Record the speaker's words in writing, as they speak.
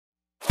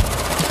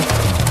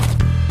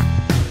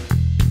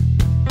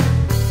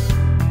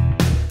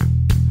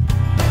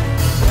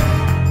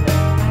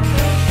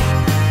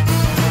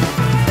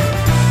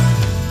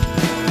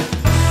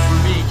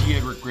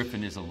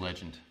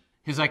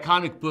His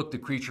iconic book, The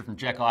Creature from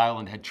Jekyll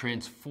Island, had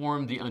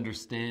transformed the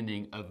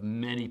understanding of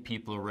many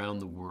people around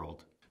the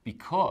world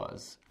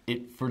because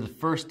it, for the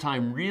first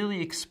time, really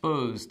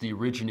exposed the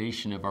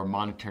origination of our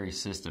monetary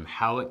system,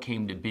 how it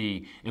came to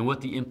be, and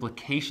what the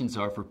implications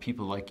are for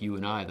people like you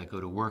and I that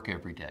go to work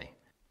every day.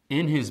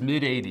 In his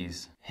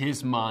mid-80s,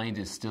 his mind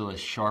is still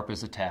as sharp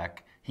as a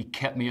tack. He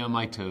kept me on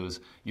my toes.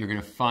 You're going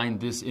to find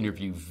this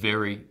interview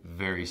very,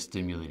 very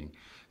stimulating.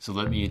 So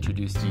let me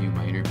introduce to you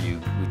my interview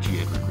with G.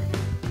 Edward Griffin.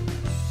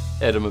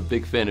 Ed, I'm a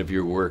big fan of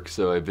your work,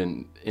 so I've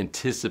been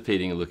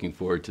anticipating and looking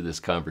forward to this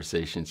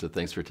conversation, so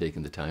thanks for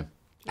taking the time.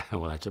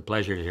 Well, it's a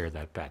pleasure to hear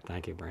that, Pat.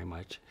 Thank you very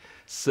much.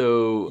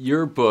 So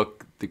your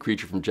book, The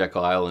Creature from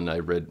Jekyll Island, I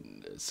read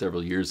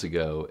several years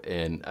ago,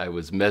 and I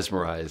was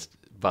mesmerized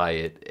by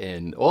it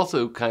and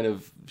also kind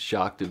of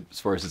shocked as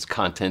far as its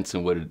contents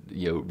and what it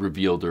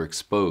revealed or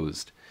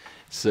exposed.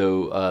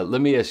 So let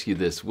me ask you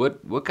this.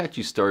 What got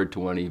you started to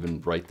want to even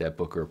write that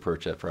book or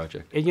approach that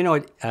project? You know,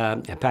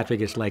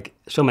 Patrick, it's like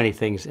so many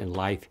things in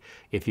life.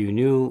 If you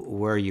knew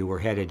where you were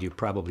headed, you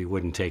probably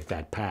wouldn't take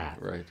that path.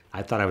 Right.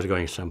 I thought I was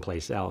going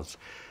someplace else.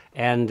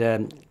 And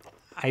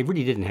I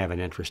really didn't have an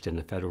interest in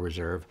the Federal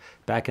Reserve.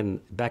 Back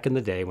in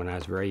the day when I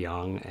was very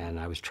young and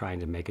I was trying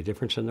to make a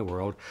difference in the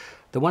world,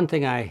 the one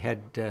thing I had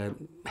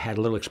had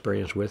a little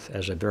experience with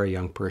as a very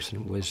young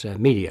person was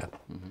media.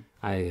 Mm-hmm.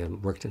 I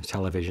worked in a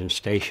television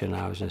station.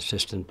 I was an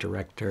assistant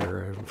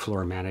director,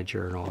 floor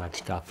manager, and all that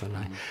stuff. And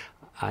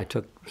I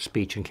took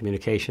speech and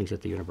communications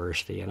at the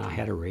university, and I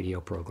had a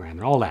radio program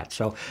and all that.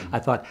 So I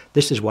thought,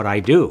 this is what I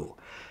do.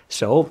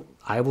 So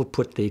I will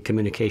put the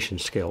communication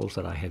skills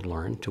that I had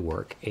learned to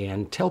work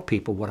and tell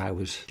people what I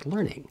was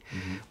learning.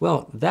 Mm-hmm.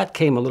 Well, that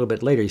came a little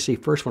bit later. You see,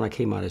 first when I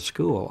came out of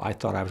school, I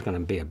thought I was going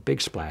to be a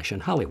big splash in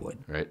Hollywood.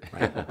 Right.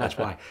 That's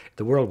why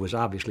the world was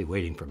obviously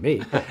waiting for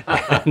me.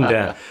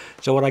 And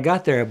so when I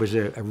got there, it was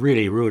a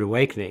really rude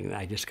awakening.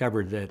 I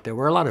discovered that there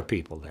were a lot of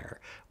people there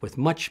with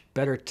much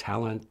better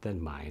talent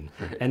than mine.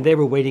 Right. And they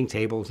were waiting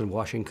tables and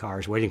washing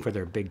cars, waiting for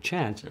their big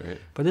chance. Right.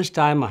 But this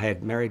time I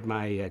had married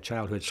my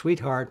childhood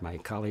sweetheart, my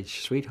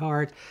college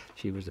sweetheart.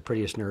 She was the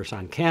prettiest nurse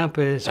on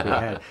campus. We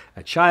had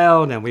a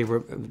child, and we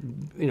were,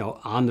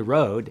 on the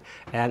road.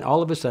 And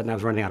all of a sudden, I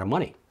was running out of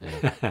money.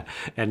 Yeah.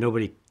 And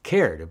nobody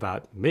cared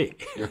about me.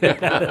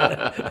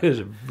 It was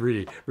a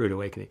really rude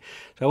awakening.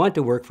 So I went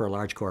to work for a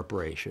large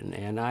corporation,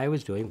 and I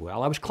was doing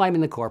well. I was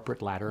climbing the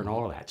corporate ladder and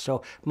all of that.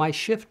 So my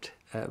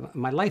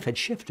life had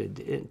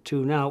shifted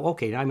to now,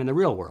 okay, I'm in the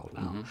real world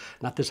now. Mm-hmm.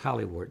 Not this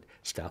Hollywood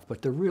stuff,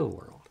 but the real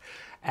world.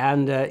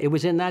 And it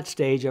was in that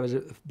stage, I was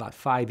about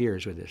 5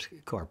 years with this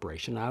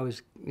corporation. I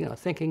was,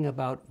 thinking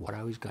about what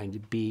I was going to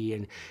be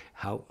and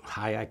how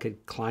high I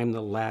could climb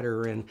the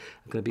ladder, and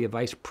I'm going to be a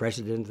vice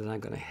president, and I'm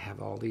going to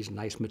have all these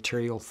nice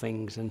material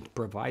things and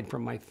provide for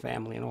my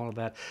family and all of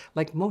that,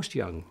 like most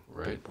young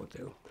people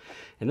do.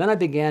 And then I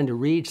began to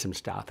read some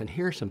stuff and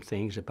hear some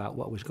things about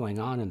what was going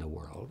on in the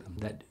world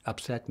that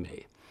upset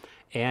me.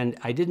 And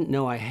I didn't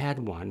know I had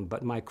one,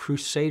 but my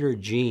crusader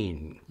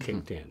gene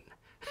kicked in.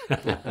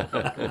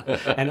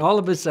 And all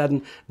of a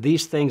sudden,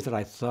 these things that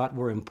I thought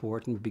were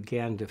important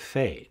began to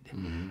fade.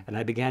 Mm-hmm. And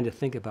I began to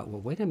think about, well,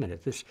 wait a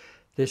minute,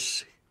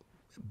 this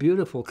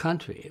beautiful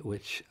country,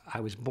 which I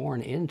was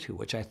born into,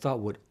 which I thought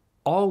would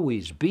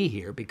always be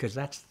here because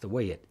that's the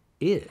way it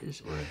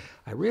is, right.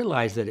 I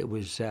realized that it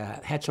was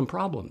had some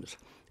problems,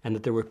 and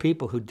that there were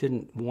people who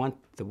didn't want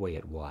the way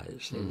it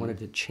was. They wanted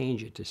to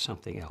change it to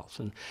something else.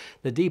 And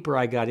the deeper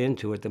I got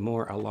into it, the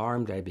more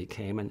alarmed I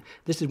became. And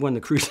this is when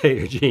the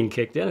crusader gene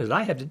kicked in, is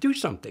I had to do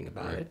something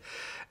about it.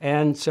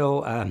 And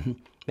so,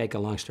 make a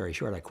long story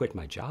short, I quit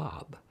my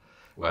job.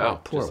 Wow. My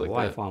poor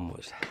wife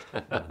almost.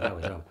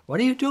 What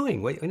are you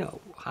doing?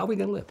 How are we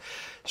going to live?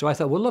 So I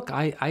thought, well, look,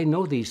 I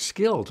know these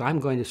skills. I'm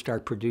going to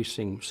start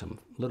producing some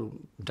little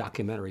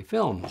documentary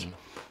films. Mm-hmm.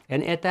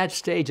 And at that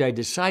stage, I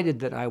decided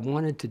that I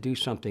wanted to do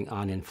something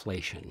on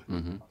inflation.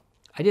 Mm-hmm.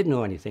 I didn't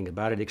know anything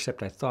about it,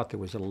 except I thought there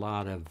was a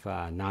lot of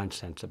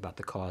nonsense about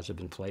the cause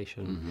of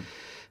inflation. Mm-hmm.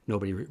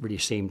 Nobody really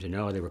seemed to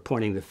know. They were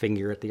pointing the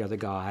finger at the other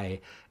guy.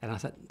 And I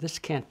thought, this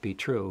can't be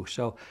true.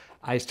 So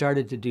I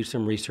started to do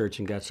some research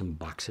and got some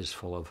boxes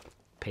full of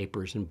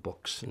papers and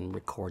books and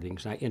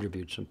recordings. And I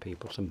interviewed some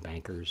people, some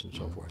bankers and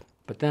so forth.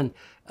 But then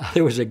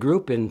there was a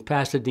group in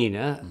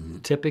Pasadena,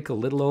 typical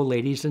little old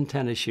ladies in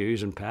tennis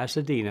shoes in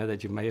Pasadena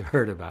that you may have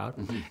heard about.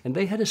 Mm-hmm. And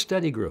they had a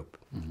study group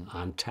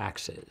on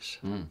taxes.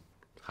 Mm.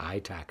 High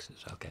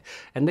taxes, okay.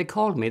 And they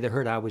called me. They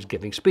heard I was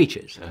giving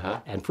speeches,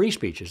 and free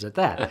speeches at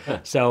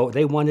that. So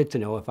they wanted to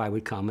know if I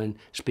would come and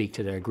speak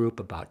to their group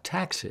about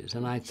taxes.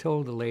 And I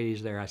told the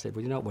ladies there, I said,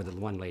 well, well, the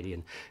one lady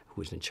who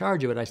was in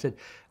charge of it, I said,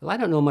 well, I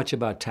don't know much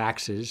about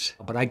taxes,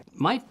 but I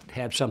might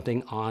have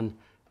something on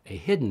a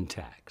hidden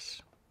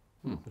tax.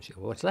 She said,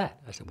 well, what's that?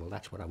 I said, well,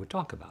 that's what I would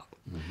talk about.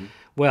 Mm-hmm.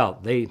 Well,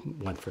 they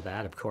went for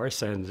that, of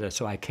course. And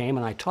so I came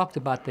and I talked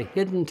about the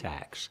hidden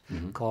tax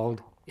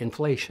called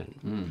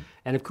inflation.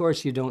 And of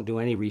course, you don't do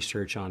any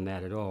research on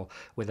that at all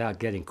without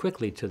getting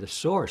quickly to the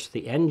source,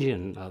 the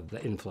engine of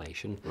the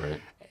inflation.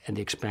 Right. And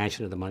the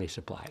expansion of the money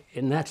supply.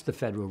 And that's the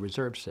Federal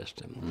Reserve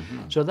System.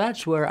 So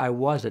that's where I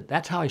was at.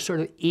 That's how I sort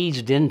of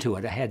eased into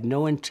it. I had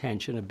no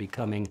intention of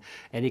becoming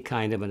any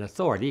kind of an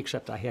authority,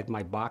 except I had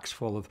my box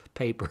full of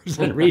papers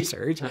and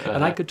research,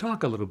 and I could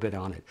talk a little bit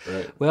on it.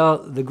 Right. Well,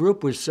 the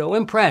group was so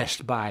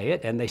impressed by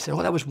it, and they said,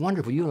 oh, that was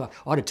wonderful. You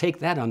ought to take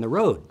that on the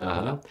road. You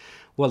know?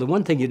 Well, the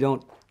one thing you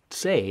don't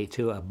say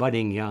to a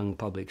budding young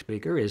public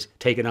speaker is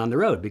take it on the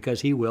road, because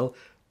he will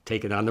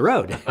take it on the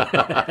road.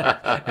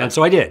 And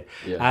so I did.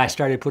 Yeah. I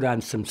started to put on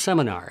some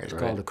seminars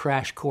called a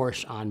Crash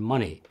Course on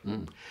Money.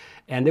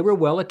 And they were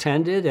well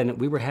attended, and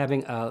we were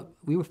having,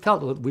 we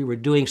felt that we were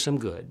doing some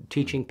good,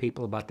 teaching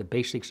people about the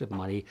basics of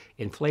money,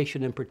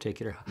 inflation in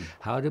particular,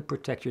 how to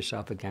protect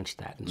yourself against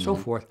that, and so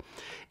forth.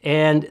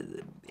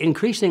 And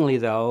increasingly,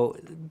 though,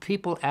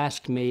 people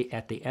asked me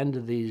at the end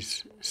of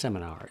these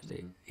seminars,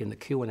 in the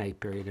Q&A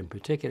period in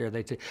particular,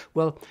 they'd say,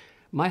 well,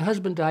 my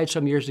husband died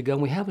some years ago,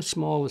 and we have a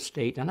small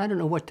estate, and I don't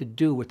know what to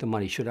do with the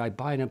money. Should I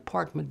buy an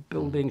apartment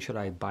building? Should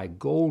I buy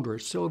gold or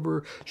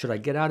silver? Should I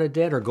get out of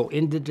debt or go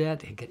into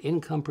debt and get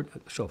income,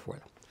 so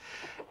forth?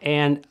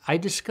 And I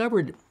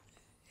discovered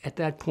at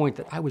that point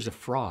that I was a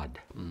fraud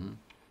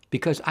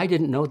because I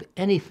didn't know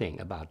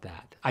anything about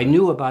that. I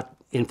knew about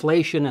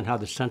inflation and how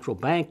the central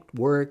bank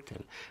worked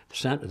and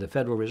the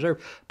Federal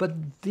Reserve, but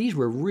these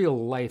were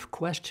real-life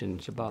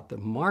questions about the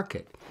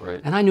market,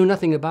 and I knew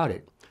nothing about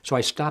it. So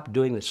I stopped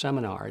doing the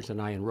seminars,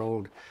 and I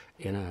enrolled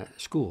in a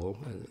school,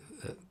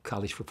 a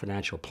College for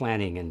Financial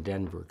Planning in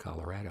Denver,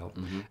 Colorado,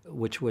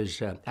 which was,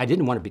 I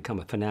didn't want to become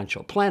a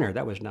financial planner.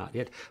 That was not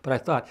it. But I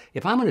thought,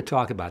 if I'm going to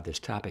talk about this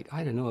topic,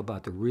 I ought to know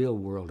about the real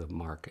world of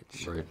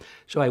markets. Right.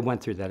 So I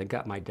went through that and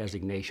got my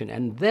designation.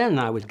 And then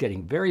I was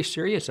getting very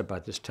serious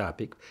about this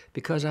topic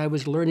because I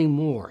was learning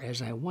more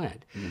as I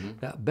went.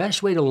 The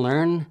best way to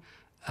learn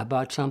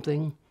about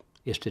something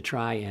is to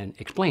try and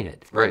explain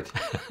it. Right.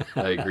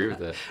 I agree with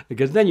that.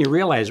 Because then you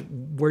realize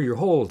where your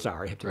holes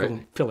are. You have to go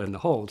and fill in the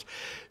holes.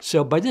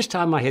 So by this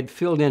time I had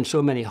filled in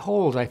so many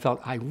holes, I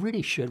felt I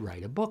really should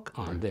write a book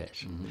on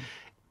this.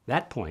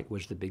 That point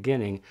was the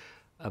beginning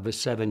of a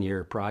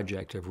 7-year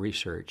project of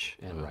research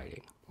and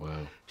writing.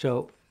 Wow.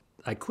 So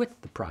I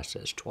quit the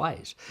process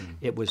twice.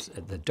 It was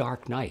the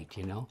dark night,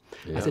 you know.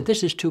 I said,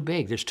 this is too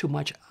big. There's too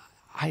much.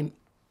 I'm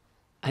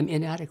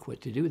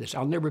inadequate to do this.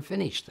 I'll never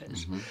finish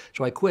this.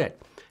 So I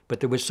quit. But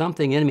there was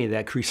something in me,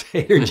 that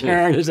crusader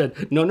germ, that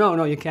said,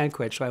 no, you can't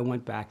quit. So I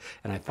went back,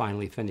 and I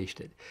finally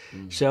finished it.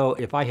 So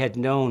if I had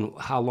known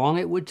how long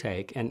it would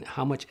take and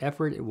how much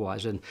effort it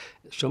was, and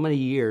so many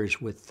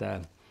years with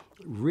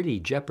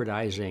really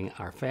jeopardizing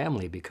our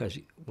family, because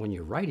when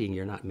you're writing,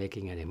 you're not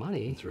making any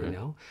money, you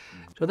know.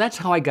 So that's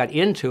how I got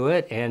into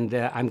it, and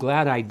I'm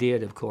glad I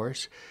did, of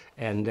course.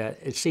 And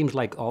it seems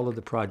like all of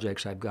the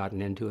projects I've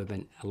gotten into have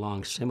been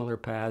along similar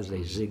paths.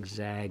 They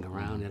zigzag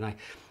around, and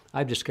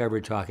I've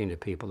discovered talking to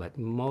people that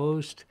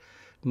most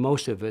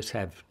of us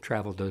have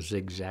traveled those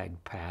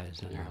zigzag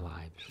paths in our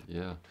lives.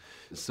 Yeah.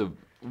 So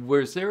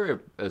was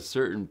there a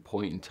certain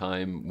point in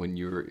time when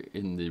you were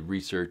in the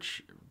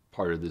research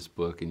part of this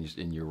book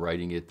and you're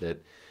writing it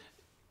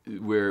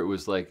where it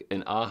was like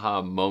an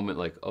aha moment,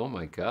 like, oh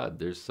my God,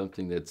 there's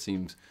something that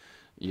seems,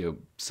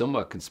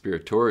 somewhat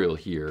conspiratorial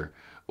here?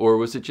 Or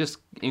was it just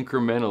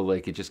incremental,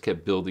 like it just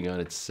kept building on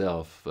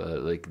itself?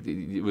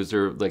 Was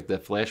there like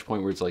that flash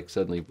point where it's like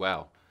suddenly,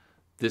 wow,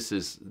 this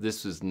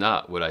is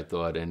not what I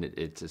thought, and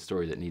it's a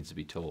story that needs to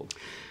be told?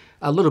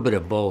 A little bit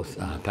of both,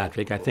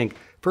 Patrick. I think,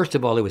 first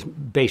of all, it was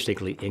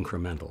basically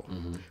incremental.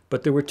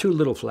 But there were two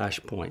little flash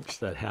points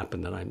that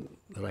happened that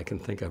I can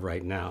think of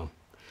right now.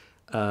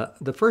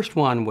 The first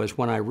one was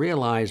when I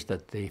realized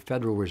that the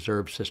Federal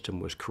Reserve System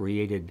was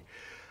created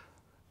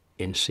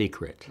in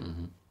secret,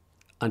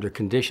 under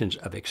conditions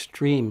of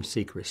extreme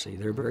secrecy.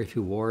 There are very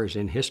few wars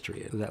in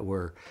history that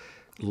were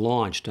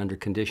launched under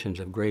conditions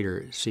of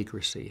greater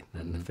secrecy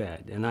than the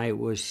Fed. And I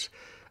was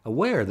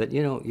aware that,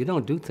 you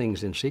don't do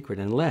things in secret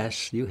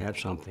unless you have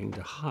something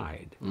to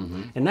hide.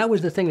 And that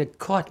was the thing that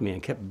caught me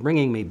and kept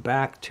bringing me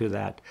back to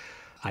that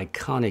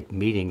iconic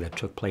meeting that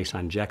took place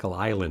on Jekyll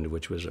Island,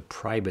 which was a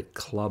private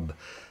club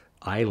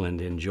island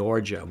in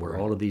Georgia, where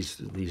all of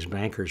these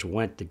bankers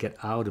went to get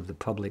out of the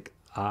public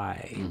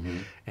eye.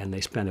 And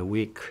they spent a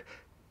week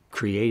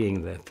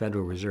creating the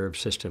Federal Reserve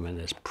System in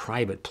this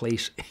private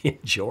place in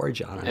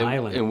Georgia on an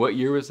island. And what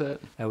year was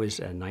that? That was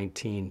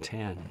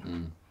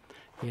 1910.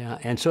 Yeah,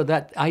 and so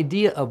that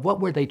idea of what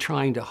were they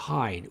trying to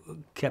hide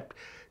kept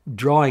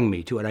drawing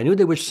me to it. I knew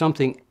there was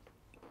something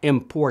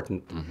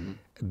important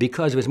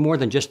because it was more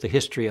than just the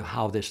history of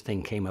how this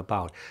thing came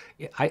about.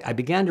 I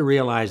began to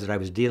realize that I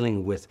was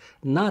dealing with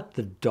not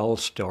the dull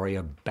story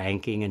of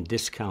banking and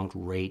discount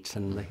rates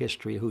and the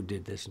history of who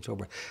did this and so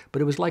forth,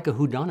 but it was like a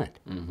whodunit.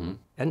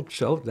 And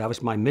so that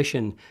was my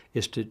mission,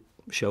 is to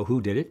show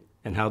who did it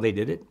and how they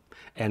did it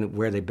and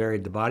where they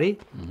buried the body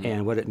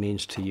and what it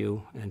means to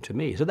you and to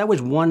me. So that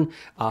was one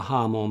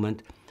aha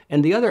moment.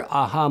 And the other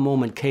aha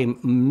moment came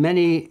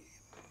many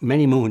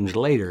many moons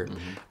later,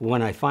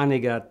 when I finally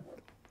got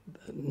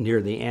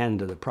near the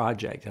end of the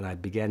project, and I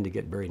began to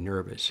get very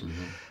nervous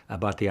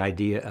about the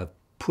idea of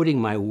putting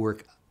my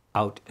work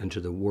out into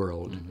the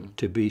world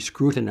to be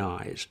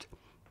scrutinized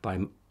by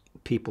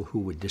people who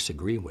would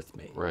disagree with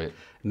me. Right.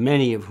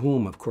 Many of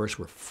whom, of course,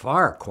 were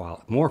far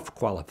more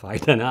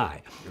qualified than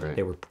I. Right.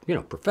 They were,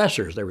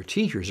 professors, they were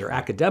teachers, they were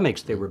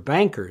academics, they were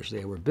bankers,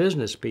 they were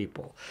business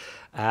people.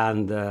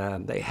 And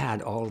they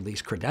had all of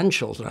these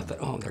credentials, and I thought,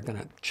 oh, they're going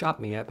to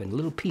chop me up in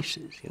little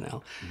pieces,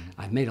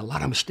 I've made a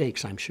lot of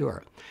mistakes, I'm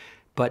sure.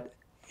 But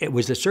it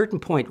was a certain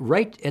point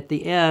right at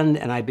the end,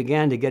 and I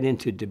began to get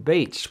into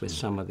debates with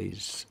some of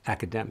these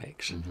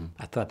academics.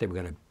 I thought they were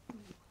going to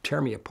tear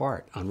me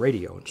apart on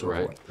radio and so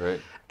forth. Right.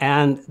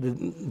 And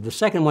the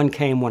second one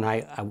came when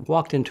I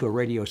walked into a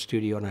radio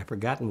studio, and I've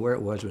forgotten where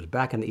it was. It was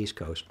back on the East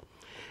Coast.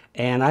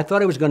 And I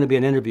thought it was going to be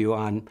an interview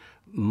on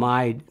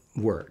my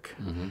work.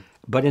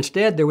 But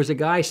instead, there was a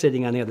guy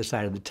sitting on the other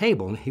side of the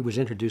table, and he was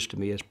introduced to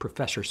me as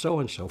Professor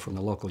so-and-so from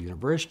the local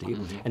university,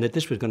 and that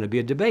this was going to be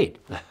a debate.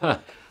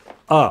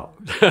 Oh.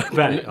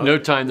 No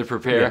time to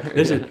prepare.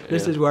 Yeah,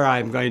 this is where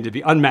I'm going to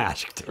be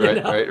unmasked, right.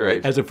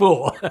 as a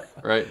fool.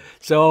 Right.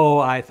 So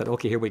I thought,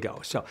 okay, here we go.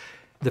 So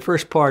the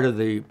first part of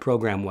the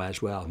program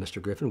was, well, Mr.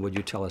 Griffin, would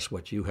you tell us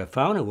what you have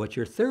found and what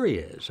your theory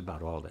is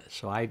about all this?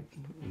 So I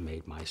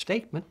made my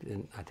statement,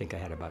 and I think I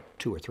had about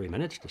 2 or 3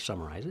 minutes to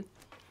summarize it.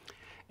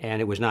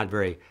 And it was not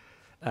very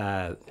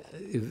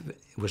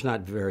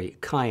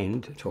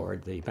kind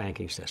toward the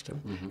banking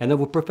system. And then,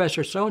 well,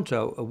 Professor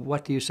so-and-so,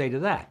 what do you say to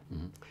that?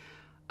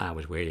 I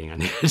was waiting on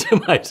the edge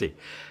of my seat.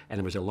 And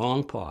there was a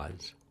long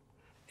pause.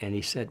 And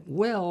he said,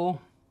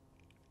 well,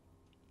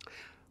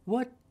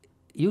 what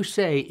you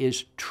say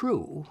is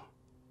true,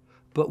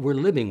 but we're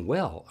living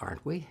well,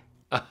 aren't we?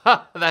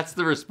 That's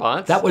the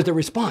response? That was the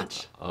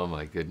response. Oh,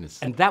 my goodness.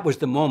 And that was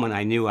the moment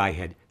I knew I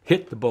had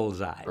hit the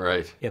bullseye.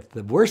 Right. If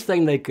the worst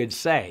thing they could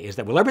say is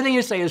that, well, everything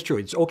you say is true.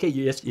 It's okay,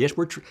 yes,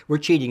 we're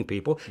cheating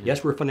people.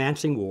 Yes, we're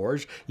financing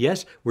wars.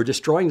 Yes, we're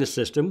destroying the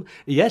system.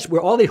 Yes, we're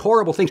all these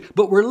horrible things,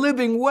 but we're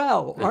living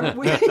well, aren't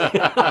we?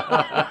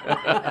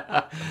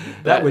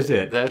 That was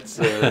it.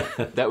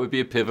 That would be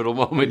a pivotal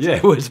moment. Yeah,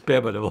 it was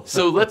pivotal.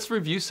 So let's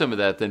review some of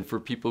that then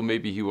for people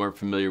maybe who aren't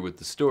familiar with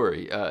the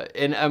story.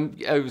 And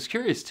I was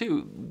curious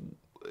too,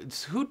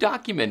 who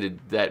documented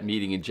that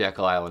meeting in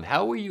Jekyll Island?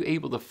 How were you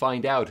able to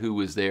find out who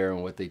was there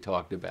and what they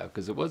talked about?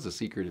 Because it was a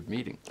secretive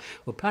meeting.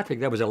 Well, Patrick,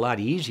 that was a lot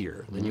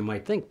easier than you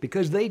might think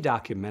because they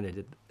documented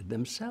it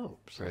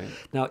themselves. Right.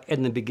 Now,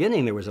 in the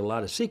beginning, there was a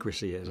lot of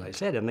secrecy, as I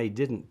said, and they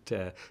didn't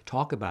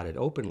talk about it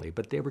openly,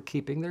 but they were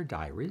keeping their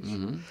diaries,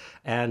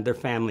 and their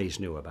families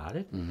knew about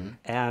it.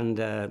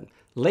 And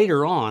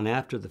later on,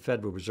 after the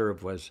Federal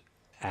Reserve was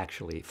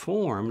actually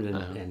formed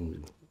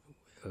and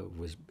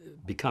was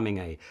becoming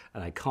an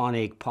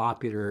iconic,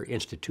 popular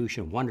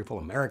institution, wonderful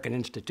American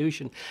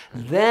institution,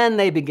 then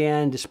they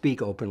began to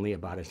speak openly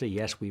about it. Say,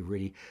 yes, we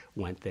really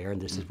went there, and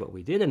this is what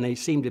we did. And they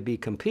seemed to be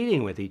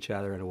competing with each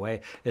other in a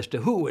way as to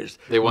who was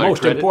the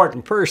most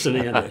important person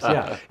in this.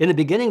 Yeah. In the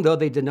beginning, though,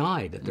 they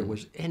denied that there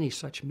was any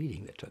such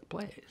meeting that took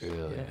place.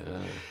 Really?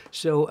 Yeah.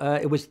 So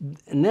it was,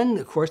 and then,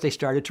 of course, they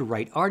started to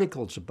write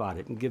articles about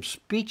it and give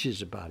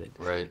speeches about it.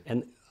 Right.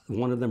 And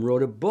one of them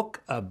wrote a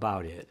book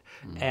about it,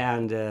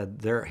 and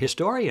their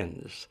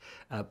historians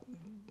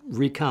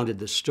recounted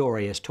the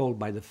story as told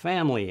by the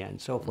family and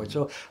so forth.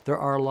 So there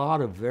are a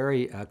lot of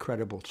very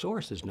credible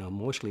sources now,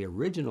 mostly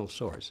original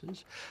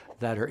sources,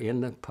 that are in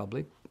the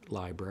public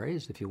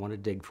libraries if you want to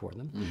dig for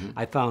them.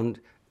 I found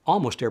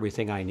almost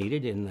everything I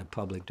needed in the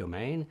public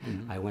domain.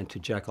 I went to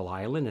Jekyll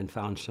Island and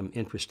found some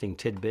interesting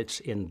tidbits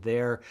in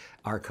their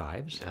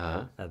archives.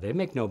 They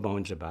make no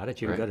bones about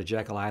it. You can go to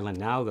Jekyll Island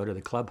now, go to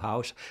the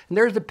clubhouse, and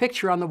there's the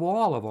picture on the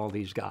wall of all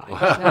these guys.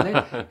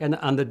 And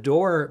on the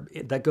door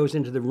that goes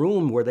into the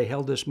room where they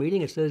held this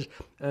meeting, it says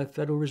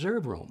Federal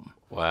Reserve Room.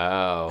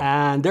 Wow.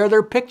 And there are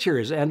their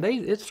pictures, and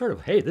it's sort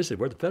of, hey, this is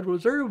where the Federal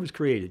Reserve was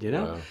created, you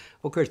know? Wow.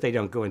 Well, of course, they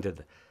don't go into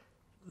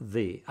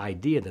the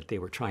idea that they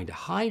were trying to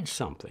hide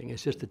something.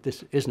 It's just that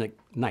isn't it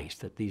nice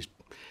that these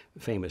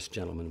famous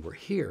gentlemen were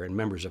here and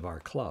members of our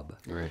club.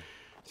 Right.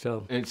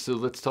 So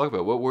let's talk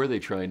about what were they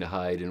trying to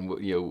hide, and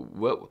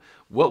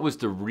what was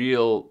the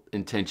real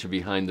intention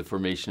behind the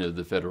formation of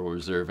the Federal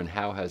Reserve, and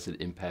how has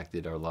it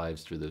impacted our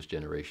lives through those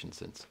generations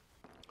since?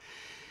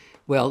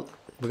 Well,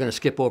 we're going to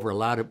skip over a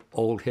lot of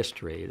old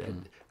history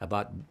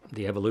about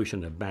the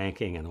evolution of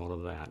banking and all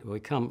of that.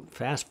 We come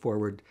fast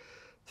forward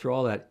through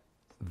all that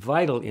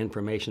vital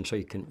information so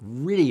you can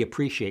really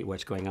appreciate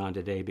what's going on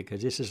today,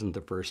 because this isn't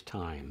the first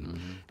time.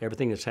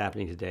 Everything that's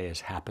happening today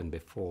has happened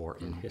before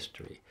in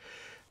history.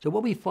 So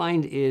what we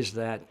find is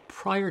that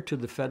prior to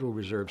the Federal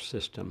Reserve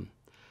System,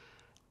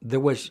 there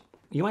was,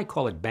 you might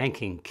call it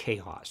banking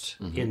chaos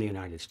in the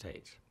United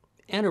States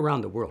and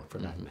around the world for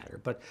that matter,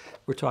 but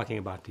we're talking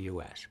about the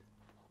U.S.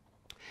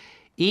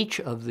 Each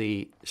of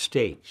the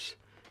states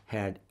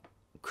had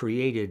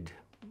created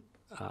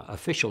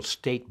official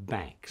state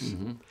banks.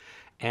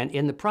 And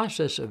in the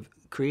process of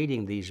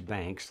creating these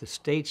banks, the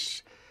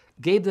states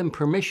gave them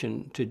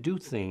permission to do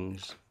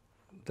things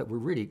that were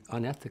really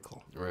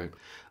unethical. Right.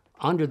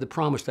 Under the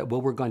promise that,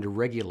 well, we're going to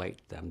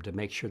regulate them to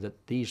make sure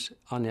that these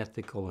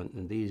unethical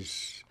and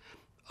these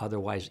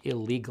otherwise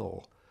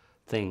illegal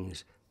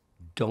things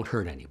don't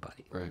hurt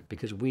anybody. Right.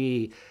 Because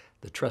we,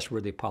 the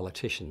trustworthy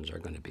politicians, are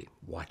going to be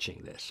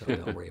watching this, so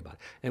don't worry about it.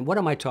 And what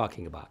am I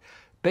talking about?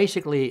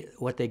 Basically,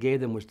 what they gave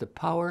them was the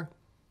power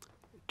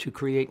to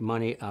create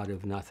money out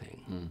of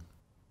nothing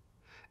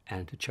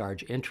and to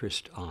charge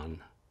interest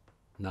on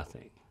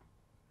nothing.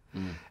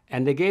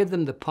 And they gave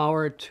them the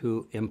power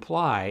to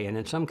imply, and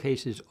in some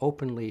cases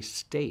openly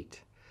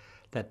state,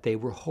 that they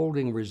were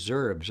holding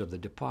reserves of the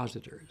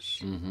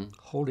depositors,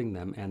 holding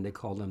them, and they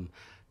called them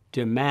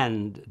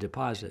demand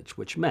deposits,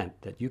 which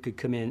meant that you could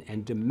come in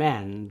and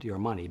demand your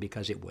money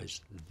because it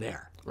was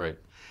there. Right.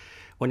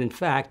 When in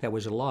fact that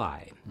was a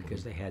lie,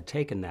 because they had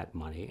taken that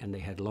money and they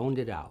had loaned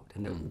it out,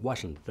 and it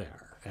wasn't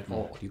there at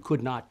all. You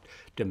could not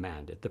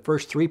demand it. The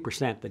first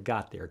 3% that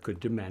got there could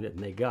demand it,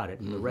 and they got it,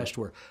 and the rest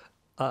were,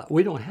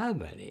 we don't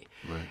have any.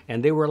 Right.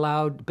 And they were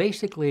allowed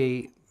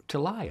basically to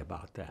lie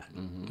about that.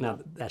 Now,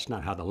 that's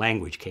not how the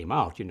language came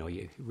out. You know,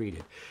 you read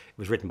it. It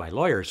was written by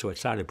lawyers, so it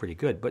sounded pretty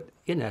good. But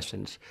in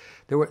essence,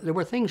 there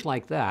were things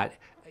like that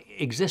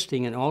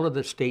existing in all of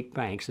the state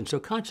banks. And so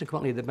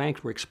consequently, the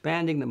banks were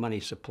expanding the money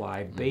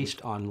supply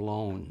based on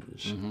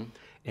loans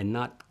and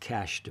not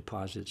cash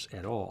deposits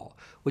at all,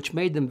 which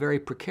made them very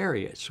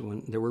precarious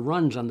when there were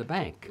runs on the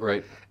bank.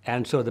 Right.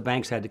 And so the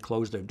banks had to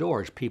close their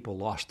doors. People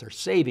lost their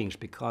savings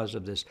because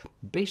of this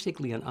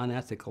basically an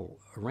unethical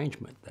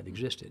arrangement that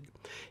existed.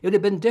 It would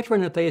have been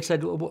different if they had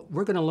said, well,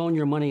 we're going to loan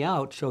your money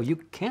out so you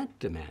can't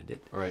demand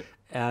it. Right.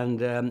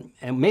 And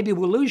maybe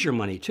we'll lose your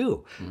money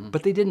too.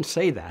 But they didn't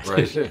say that.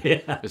 Right.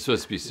 Yeah. It's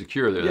supposed to be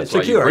secure there. That's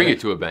secure. why you bring it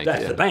to a bank.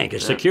 That's the bank.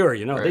 It's secure.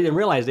 You know, Right. they didn't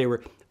realize they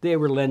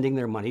were lending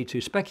their money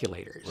to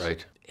speculators.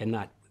 Right. And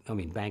not, I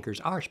mean, bankers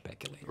are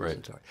speculators. Right.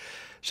 And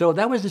so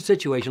that was the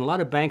situation. A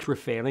lot of banks were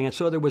failing, and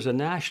so there was a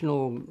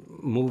national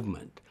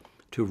movement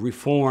to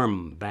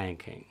reform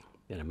banking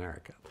in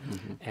America.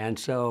 And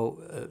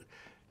so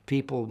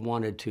people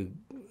wanted to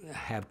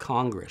have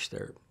Congress,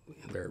 their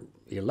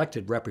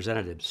elected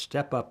representatives,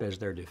 step up as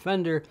their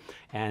defender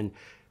and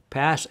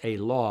pass a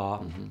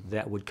law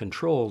that would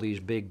control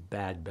these big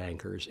bad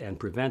bankers and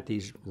prevent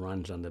these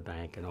runs on the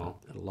bank and all,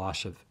 and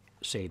loss of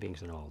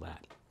savings and all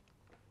that.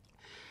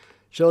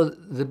 So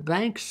the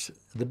banks,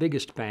 the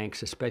biggest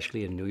banks,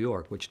 especially in New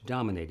York, which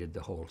dominated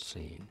the whole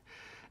scene,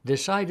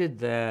 decided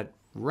that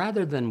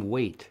rather than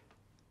wait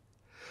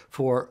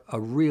for a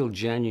real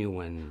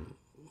genuine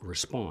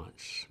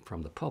response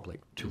from the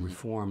public to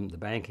reform the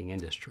banking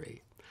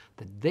industry,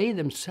 that they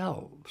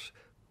themselves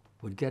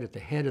would get at the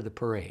head of the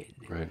parade.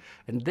 Right.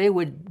 And they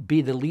would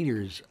be the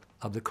leaders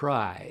of the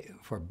cry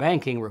for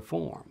banking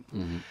reform.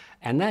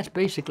 And that's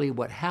basically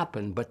what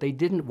happened, but they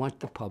didn't want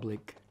the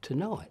public to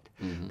know it.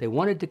 They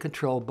wanted to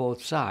control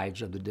both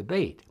sides of the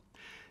debate.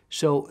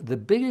 So the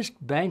biggest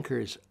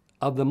bankers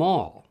of them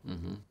all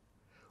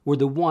were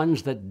the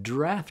ones that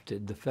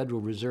drafted the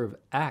Federal Reserve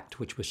Act,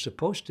 which was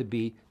supposed to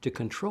be to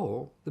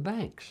control the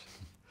banks.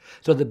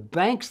 So the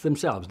banks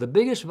themselves, the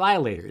biggest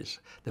violators,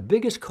 the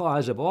biggest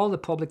cause of all the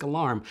public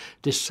alarm,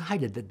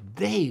 decided that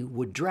they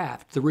would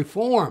draft the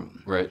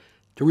reform. Right.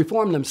 To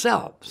reform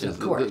themselves, of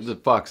course. The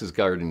fox is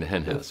guarding the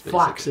hen house, basically.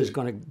 Fox is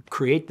going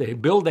to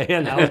build the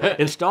hen house,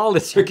 install the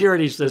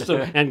security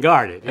system, and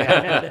guard it.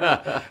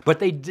 Yeah. But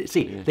they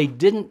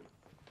didn't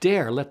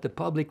dare let the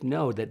public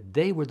know that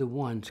they were the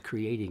ones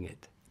creating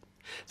it.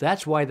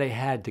 That's why they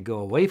had to go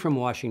away from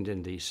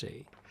Washington,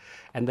 D.C.,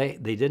 and they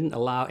didn't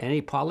allow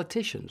any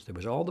politicians. There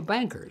was all the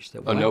bankers.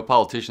 That went, no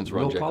politicians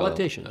run No Jekyll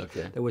politicians. Island.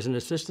 Okay. There was an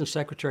assistant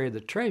secretary of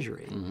the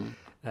Treasury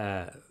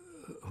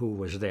who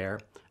was there.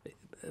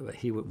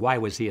 Why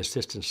was he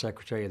assistant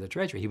secretary of the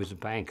Treasury? He was a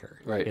banker.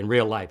 Right. In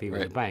real life, he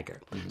was a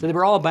banker. So they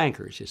were all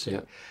bankers, you see.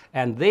 Yeah.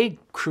 And they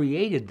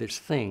created this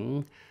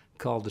thing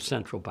called the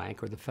central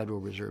bank or the Federal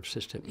Reserve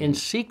System in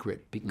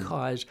secret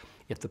because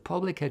if the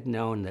public had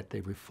known that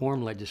the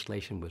reform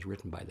legislation was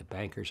written by the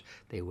bankers,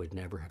 they would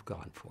never have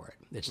gone for it.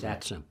 It's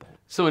that simple.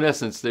 So in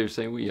essence, they're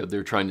saying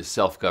they're trying to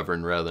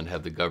self-govern rather than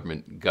have the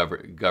government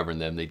govern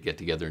them. They'd get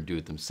together and do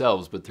it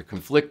themselves, but they're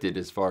conflicted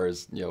as far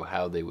as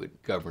how they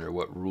would govern or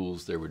what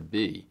rules there would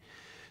be.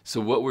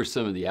 So what were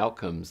some of the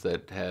outcomes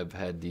that have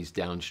had these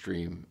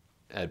downstream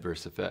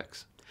adverse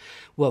effects?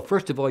 Well,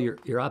 first of all,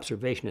 your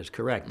observation is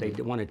correct. They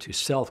wanted to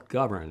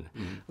self-govern,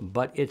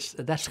 but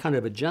that's kind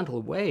of a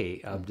gentle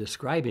way of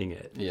describing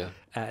it. Yeah.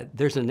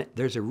 There's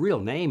a real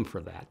name for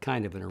that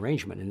kind of an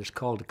arrangement, and it's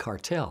called a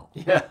cartel.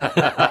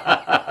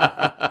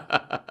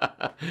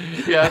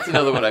 Yeah, that's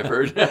another one I've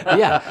heard.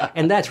 Yeah,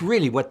 and that's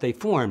really what they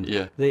formed.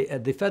 Yeah.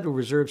 The Federal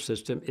Reserve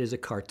System is a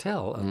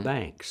cartel of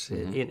banks.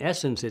 In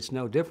essence, it's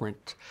no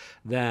different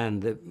than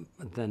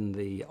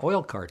the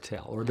oil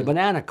cartel or the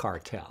banana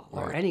cartel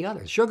or any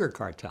other sugar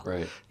cartel.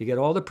 Right. You get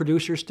all the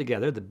producers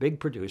together, the big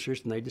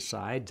producers, and they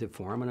decide to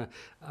form an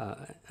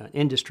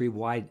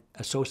industry-wide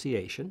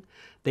association.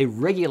 They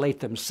regulate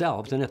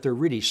themselves, and if they're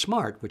really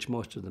smart, which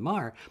most of them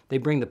are, they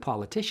bring the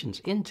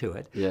politicians into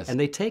it, Yes. and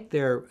they take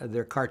their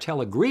cartel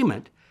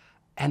agreement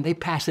and they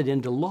pass it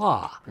into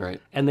law. Right.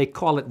 And they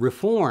call it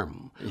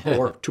reform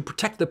or to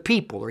protect the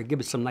people or give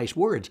it some nice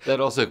words.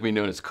 That also can be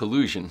known as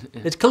collusion.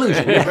 It's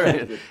collusion.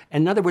 Yeah.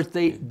 In other words,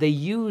 they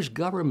use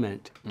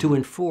government to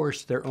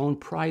enforce their own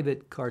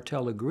private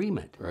cartel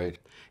agreement. Right.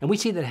 And we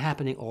see that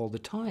happening all the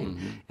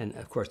time. And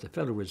of course, the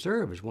Federal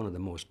Reserve is one of the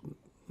most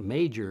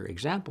major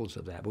examples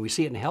of that. But we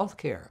see it in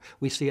healthcare.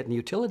 We see it in the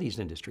utilities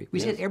industry. We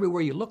see it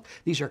everywhere you look.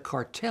 These are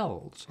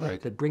cartels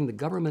that bring the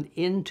government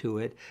into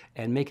it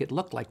and make it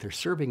look like they're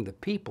serving the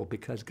people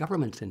because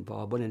government's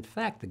involved, when in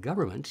fact the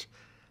governments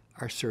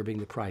are serving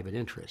the private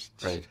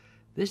interests. Right.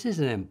 This is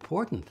an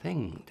important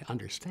thing to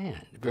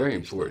understand. Very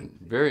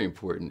important. Very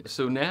important.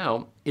 So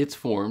now it's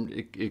formed.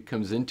 It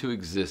comes into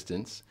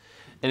existence.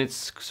 And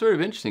it's sort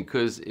of interesting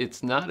because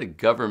it's not a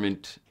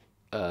government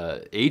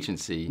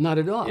agency. Not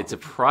at all. It's a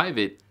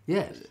private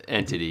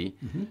entity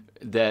Mm-hmm.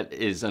 that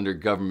is under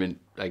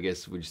government, I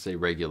guess, would you say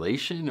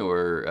regulation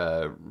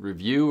or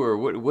review? Or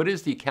what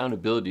is the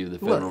accountability of the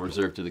Federal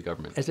Reserve to the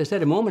government? As I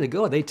said a moment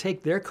ago, they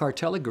take their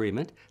cartel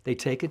agreement, they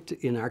take it,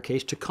 in our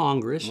case, to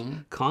Congress.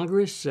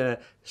 Congress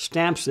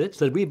stamps it,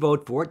 says we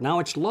vote for it, now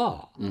it's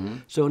law.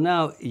 So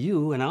now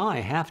you and I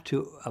have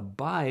to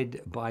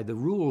abide by the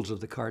rules of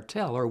the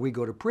cartel or we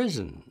go to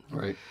prison.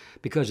 Right.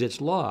 Because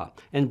it's law.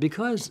 And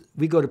because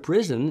we go to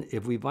prison,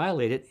 if we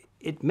violate it,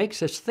 it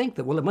makes us think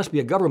that, well, it must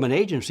be a government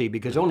agency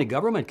because only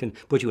government can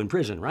put you in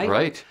prison, right?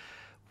 Right.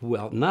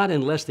 Well, not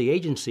unless the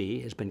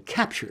agency has been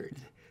captured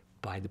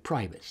by the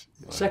private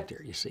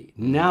sector, you see.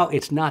 Now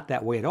it's not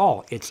that way at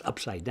all. It's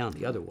upside down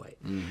the other way.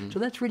 So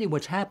that's really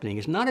what's happening.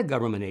 It's not a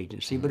government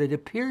agency, but it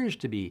appears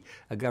to be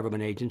a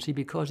government agency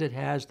because it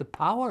has the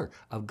power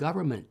of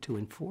government to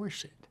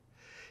enforce it.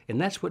 And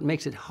that's what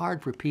makes it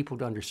hard for people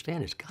to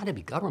understand. It's got to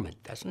be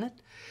government, doesn't it?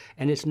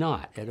 And it's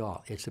not at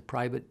all. It's a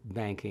private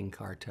banking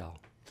cartel.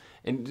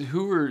 And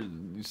who were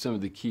some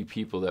of the key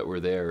people that were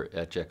there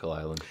at Jekyll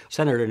Island?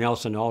 Senator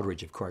Nelson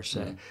Aldrich, of course.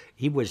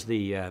 He was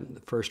the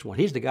first one.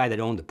 He's the guy that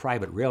owned the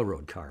private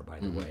railroad car, by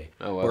the way,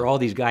 where all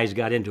these guys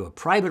got into a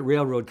private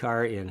railroad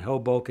car in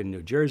Hoboken,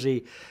 New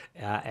Jersey,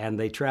 and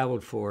they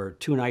traveled for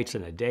 2 nights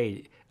and a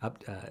day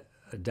up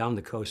down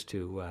the coast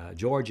to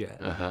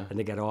Georgia, and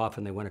they got off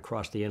and they went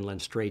across the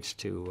inland straits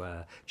to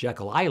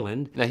Jekyll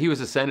Island. Now, he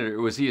was a senator.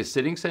 Was he a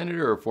sitting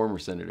senator or a former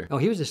senator? Oh,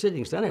 he was a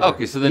sitting senator.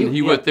 Okay, so then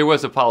there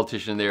was a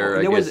politician there,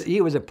 I guess.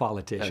 He was a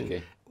politician.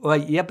 Okay. Well,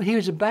 yeah, but he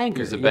was a banker.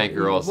 He was a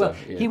banker also.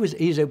 Well,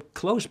 he's a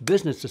close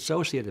business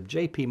associate of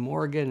J.P.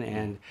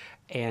 Morgan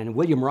and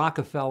William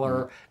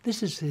Rockefeller.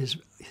 This was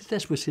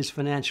his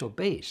financial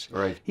base.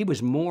 Right. He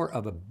was more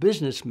of a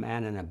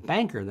businessman and a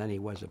banker than he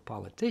was a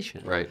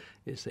politician. Right.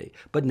 You see,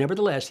 but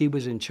nevertheless, he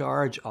was in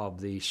charge of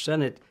the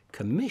Senate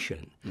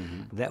commission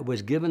that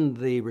was given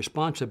the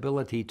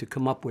responsibility to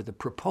come up with a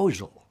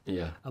proposal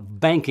of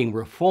banking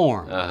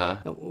reform.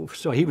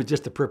 So he was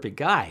just the perfect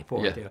guy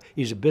for it.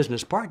 He's a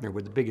business partner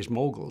with the biggest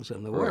moguls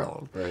in the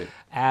world. Right.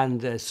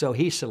 And so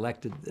he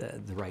selected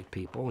the right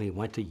people. He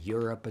went to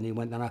Europe and he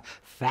went on a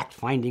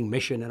fact-finding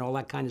mission and all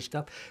that kind of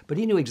stuff. But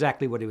he knew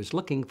exactly what he was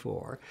looking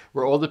for.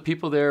 Were all the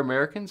people there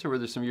Americans or were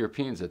there some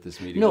Europeans at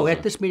this meeting? No, also?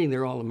 At this meeting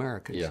they're all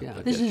Americans. Yeah.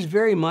 Okay. This is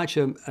very much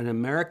an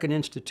American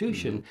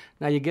institution.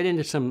 Now you get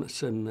into some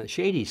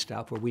shady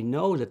stuff where we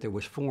know that there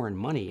was foreign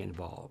money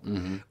involved.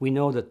 We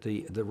know that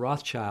the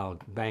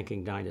Rothschild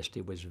banking dynasty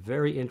was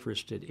very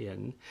interested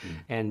in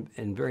and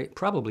very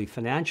probably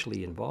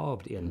financially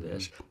involved in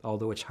this,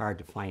 although it's hard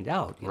to find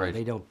out. You know,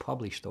 they don't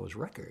publish those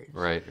records.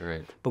 Right,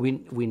 right. But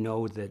we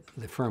know that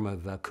the firm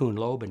of Kuhn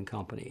Loeb and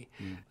Company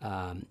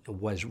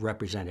was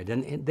represented.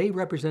 And they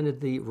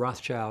represented the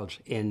Rothschilds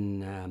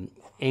in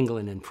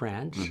England and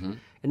France.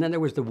 And then there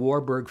was the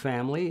Warburg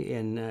family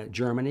in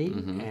Germany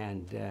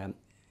and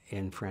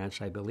in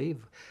France, I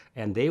believe,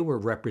 and they were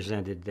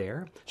represented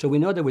there. So we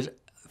know there was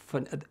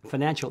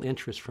financial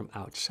interest from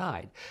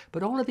outside.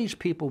 But all of these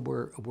people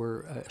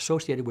were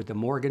associated with the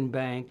Morgan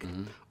Bank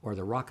or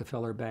the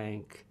Rockefeller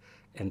Bank.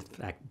 In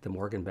fact, the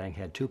Morgan Bank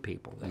had 2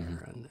 people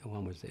there. And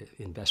one was the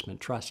investment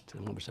trust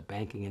and one was the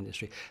banking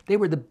industry. They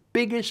were the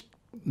biggest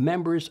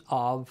members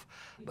of,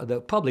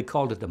 the public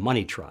called it the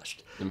money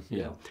trust.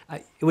 You know,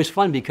 it was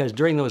fun because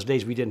during those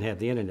days we didn't have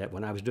the internet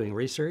when I was doing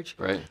research.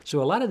 Right.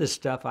 So a lot of this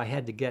stuff I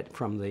had to get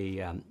from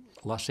the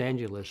Los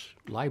Angeles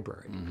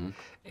Library.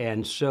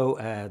 And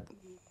so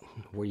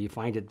where you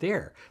find it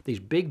there, these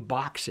big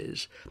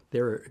boxes,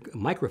 they're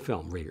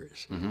microfilm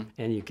readers.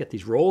 And you get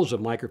these rolls of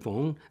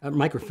microfilm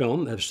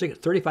of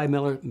 35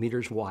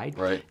 millimeters wide.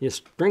 Right. You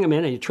bring them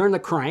in and you turn the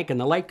crank and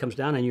the light comes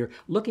down and you're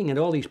looking at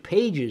all these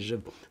pages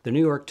of the New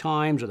York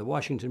Times or the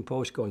Washington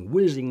Post going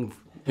whizzing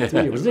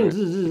through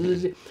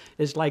you.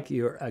 It's like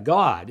you're a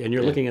god and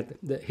you're looking at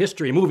the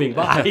history moving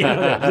by. You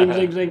know, zing,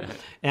 zing, zing.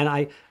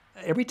 And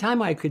every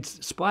time I could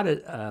spot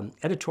an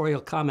editorial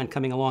comment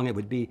coming along, it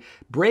would be,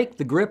 break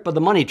the grip of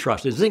the money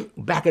trust. Zing,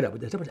 back it up.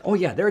 Oh,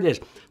 yeah, there it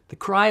is. The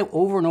cry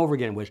over and over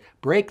again was,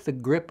 break the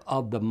grip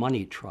of the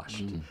money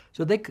trust.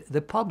 So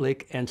the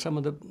public and some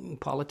of the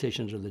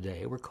politicians of the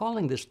day were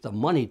calling this the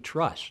money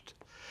trust.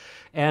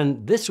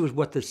 And this was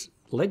what this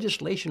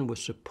legislation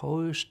was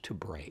supposed to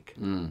break.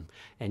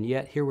 And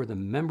yet here were the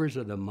members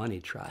of the money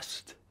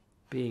trust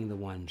being the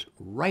ones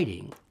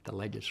writing the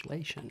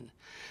legislation.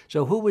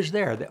 So who was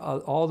there?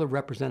 All the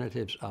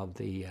representatives of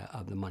the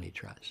money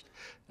trust.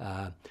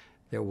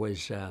 There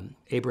was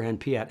Abraham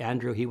Piatt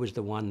Andrew. He was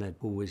the one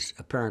who was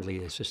apparently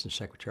the Assistant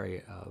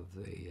Secretary of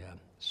the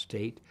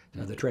State,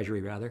 of the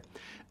Treasury rather.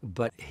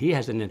 But he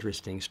has an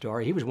interesting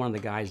story. He was one of the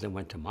guys that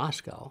went to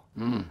Moscow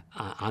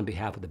on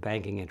behalf of the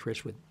banking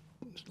interests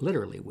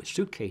literally with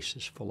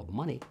suitcases full of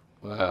money.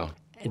 Wow.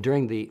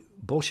 During the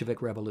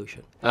Bolshevik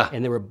Revolution.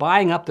 And they were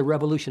buying up the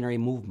revolutionary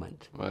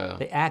movement. Wow.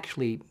 They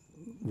actually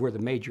were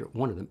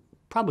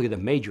probably the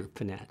major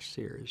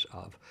financiers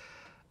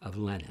of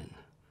Lenin.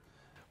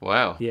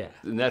 Wow. Yeah.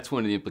 And that's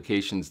one of the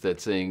implications that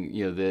saying,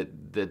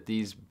 that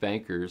these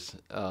bankers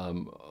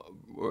and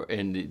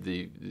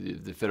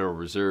the Federal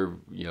Reserve,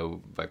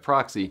 by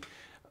proxy,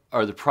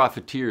 are the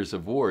profiteers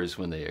of wars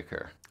when they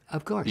occur.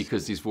 Of course.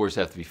 Because these wars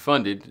have to be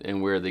funded,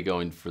 and where are they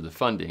going for the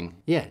funding?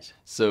 Yes.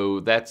 So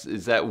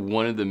is that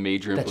one of the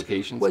major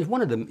implications? Well, it's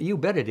one of them. You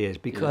bet it is,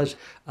 because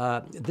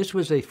this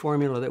was a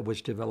formula that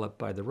was developed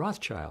by the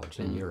Rothschilds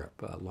in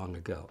Europe long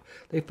ago.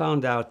 They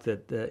found out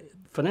that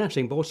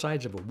financing both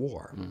sides of a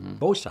war,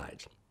 both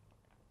sides,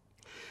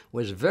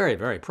 was very,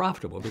 very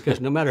profitable, because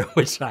no matter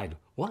which side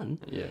won,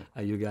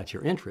 you got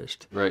your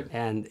interest. Right.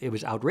 And it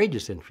was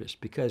outrageous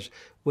interest, because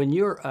when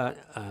you're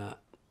a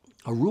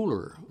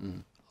ruler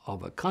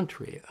of a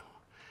country,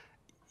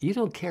 you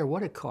don't care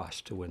what it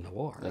costs to win the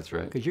war. That's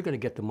right. Because you're going to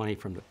get the money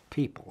from the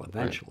people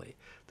eventually.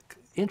 Right.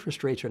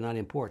 Interest rates are not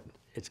important.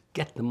 It's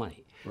get the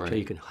money. Right. So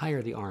you can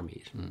hire the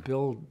armies,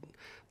 build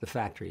the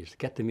factories,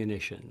 get the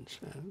munitions,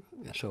 and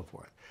so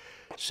forth.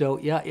 So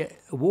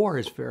war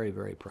is very,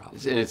 very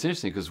profitable. And it's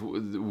interesting because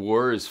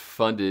war is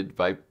funded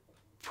by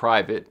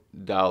private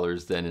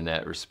dollars then in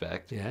that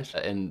respect. Yes.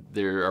 And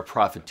there are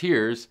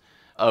profiteers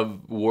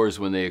of wars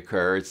when they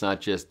occur. It's not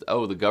just,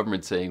 the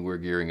government's saying we're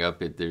gearing up.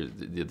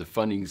 The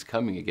funding's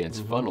coming again. It's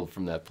funneled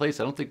from that place.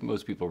 I don't think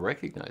most people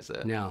recognize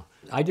that. No,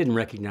 I didn't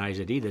recognize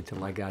it either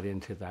till I got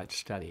into that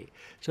study.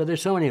 So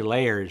there's so many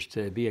layers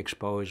to be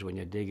exposed when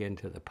you dig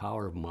into the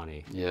power of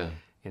money. Yeah.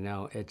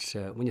 It's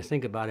when you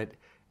think about it,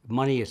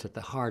 money is at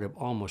the heart of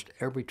almost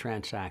every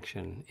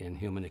transaction in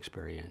human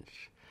experience.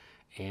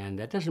 And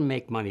that doesn't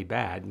make money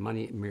bad.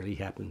 Money merely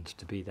happens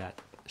to be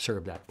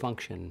serve that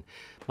function.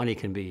 Money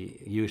can be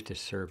used to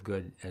serve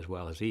good as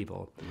well as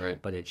evil,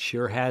 right. But it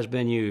sure has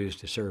been used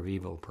to serve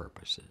evil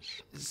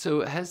purposes.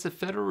 So has the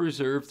Federal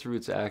Reserve, through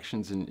its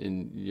actions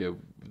and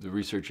the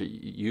research that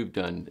you've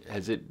done,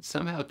 has it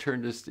somehow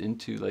turned us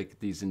into like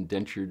these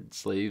indentured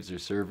slaves or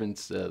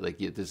servants?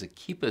 Does it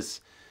keep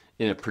us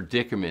in a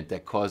predicament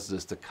that causes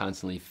us to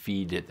constantly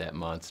feed at that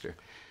monster?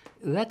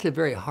 That's a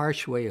very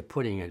harsh way of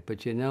putting it,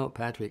 but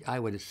Patrick, I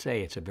would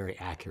say it's a very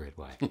accurate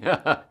way.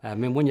 I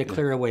mean, when you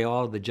clear away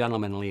all the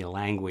gentlemanly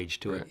language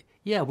to it,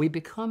 we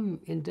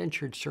become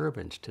indentured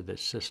servants to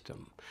this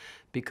system.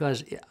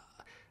 Because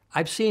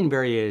I've seen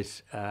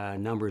various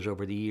numbers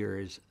over the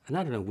years, and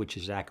I don't know which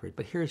is accurate,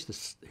 but here's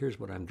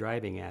what I'm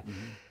driving at.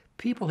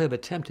 People have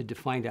attempted to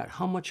find out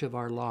how much of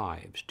our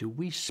lives do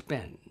we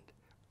spend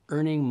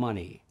earning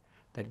money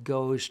that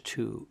goes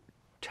to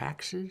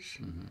taxes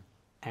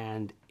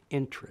and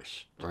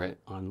interest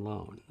on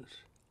loans.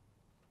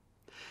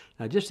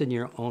 Now, just in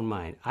your own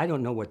mind, I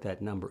don't know what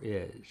that number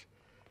is,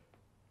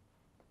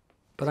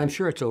 but I'm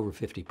sure it's over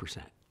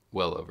 50%.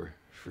 Well over,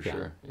 for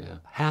sure, yeah.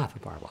 Half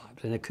of our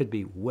lives, and it could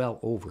be well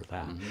over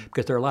that,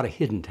 because there are a lot of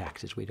hidden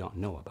taxes we don't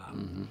know about.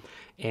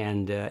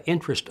 And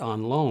interest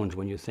on loans,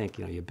 when you think,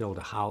 you build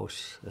a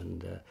house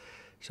and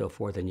so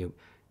forth, and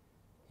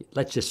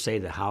let's just say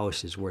the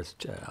house is worth,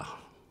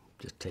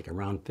 just take a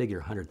round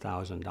figure,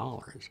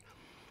 $100,000.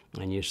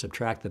 And you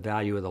subtract the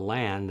value of the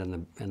land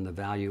and the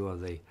value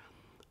of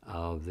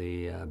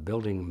the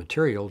building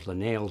materials, the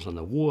nails and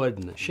the wood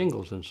and the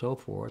shingles and so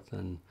forth,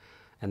 and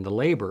the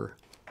labor,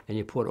 and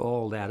you put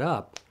all that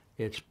up,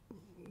 it's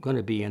going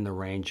to be in the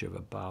range of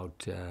about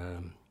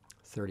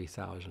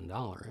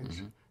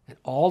 $30,000, and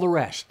all the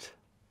rest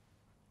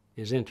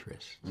is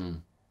interest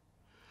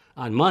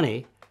on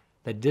money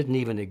that didn't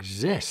even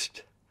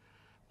exist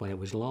when it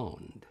was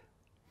loaned.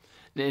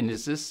 And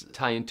does this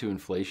tie into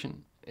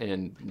inflation?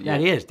 And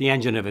that is the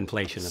engine of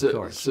inflation, of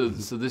course. So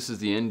this is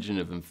the engine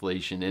of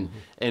inflation,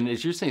 and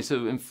as you're saying,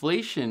 so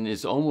inflation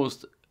is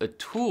almost a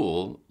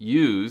tool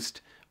used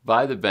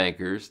by the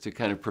bankers to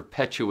kind of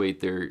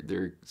perpetuate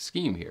their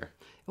scheme here.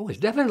 Oh, it's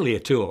definitely a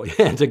tool.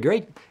 it's a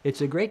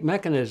great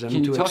mechanism.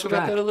 Can you to talk extract.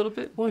 about that a little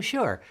bit? Well,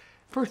 sure.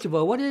 First of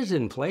all, what is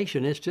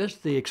inflation? It's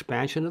just the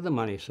expansion of the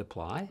money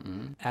supply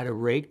at a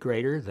rate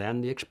greater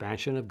than the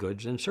expansion of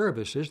goods and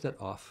services that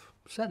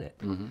offset it.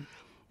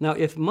 Now,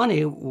 if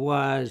money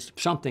was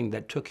something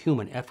that took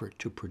human effort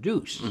to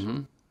produce,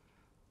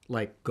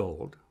 like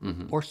gold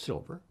or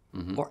silver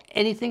or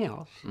anything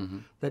else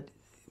that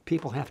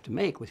people have to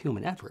make with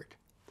human effort,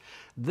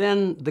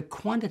 then the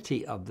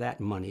quantity of that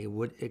money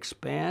would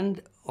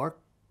expand or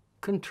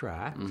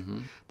contract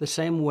the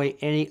same way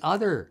any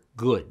other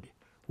good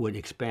would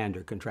expand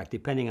or contract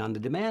depending on the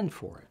demand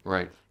for it.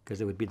 Right. Because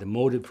there would be the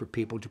motive for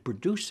people to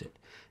produce it.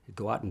 They'd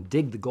go out and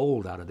dig the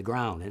gold out of the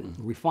ground and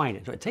refine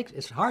it. So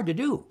it's hard to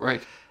do.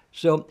 Right.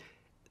 So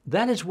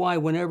that is why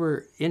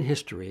whenever in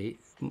history,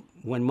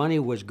 when money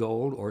was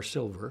gold or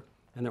silver,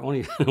 and there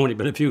have only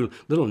been a few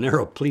little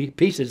narrow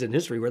pieces in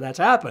history where that's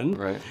happened,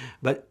 Right.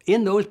 but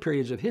in those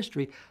periods of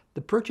history,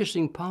 the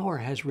purchasing power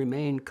has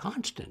remained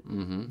constant,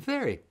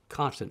 very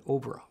constant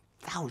over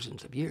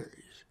thousands of years.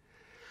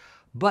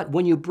 But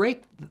when you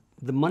break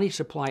the money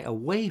supply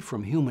away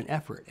from human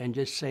effort and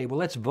just say, well,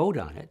 let's vote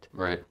on it,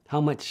 Right. how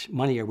much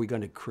money are we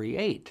going to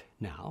create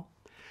now,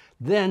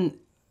 then,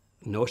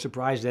 no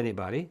surprise to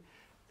anybody,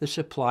 the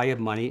supply of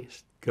money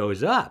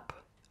goes up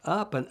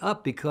and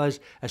up, because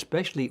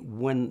especially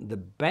when the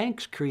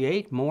banks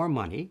create more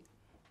money,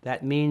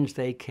 that means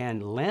they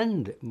can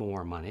lend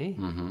more money.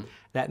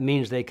 That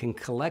means they can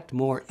collect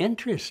more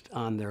interest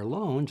on their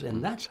loans,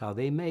 and that's how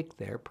they make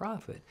their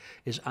profit,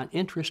 is on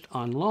interest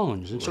on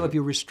loans. And so if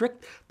you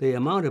restrict the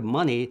amount of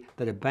money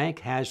that a bank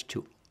has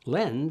to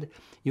lend,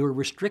 you're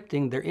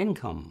restricting their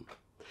income.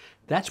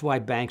 That's why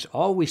banks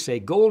always say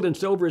gold and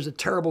silver is a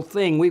terrible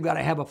thing. We've got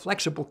to have a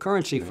flexible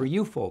currency for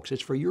you folks.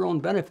 It's for your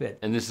own benefit.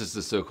 And this is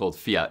the so-called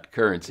fiat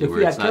currency, The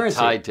where fiat it's not currency,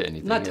 tied to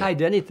anything. Not tied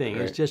to anything.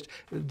 Right. It's just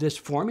this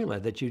formula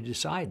that you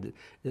decide.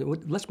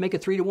 Let's make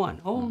it 3-to-1.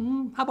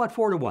 Oh, how about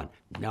 4-to-1?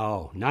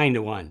 No,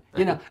 9-to-1.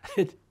 You know,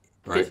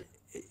 Right.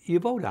 you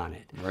vote on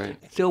it. Right.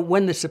 So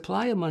when the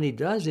supply of money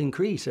does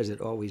increase, as it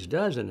always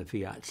does in a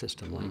fiat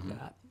system like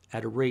that,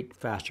 at a rate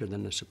faster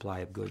than the supply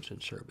of goods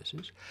and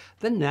services,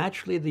 then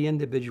naturally the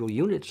individual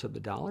units of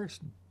the dollars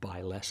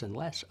buy less and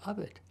less of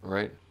it.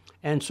 Right.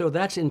 And so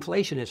that's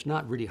inflation. It's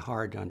not really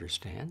hard to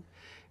understand.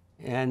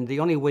 And the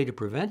only way to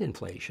prevent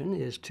inflation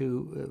is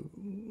to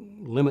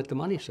limit the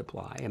money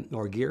supply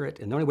or gear it.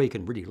 And the only way you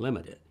can really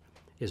limit it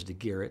is to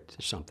gear it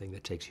to something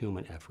that takes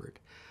human effort.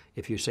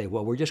 If you say,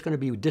 well, we're just going to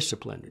be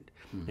disciplined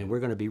and we're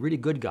going to be really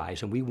good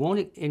guys and we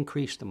won't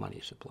increase the money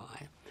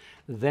supply,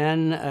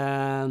 then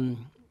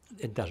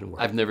it doesn't work.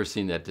 I've never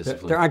seen that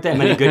discipline. There aren't that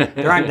many good.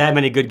 There aren't that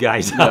many good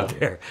guys out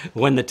there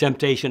when the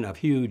temptation of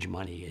huge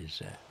money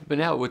is. But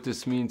now, what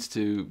this means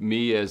to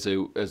me as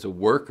a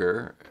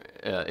worker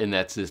in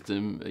that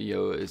system,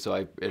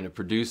 and a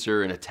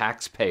producer and a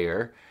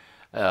taxpayer,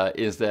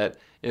 is that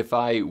if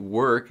I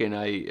work and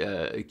I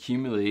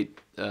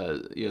accumulate,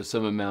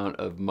 some amount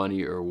of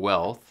money or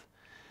wealth,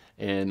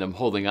 and I'm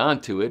holding on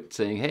to it,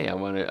 saying, "Hey, I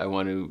want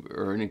to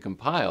earn and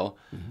compile."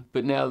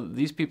 But now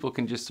these people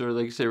can just sort of,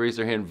 like you say, raise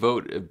their hand,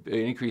 vote, an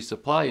increased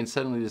supply, and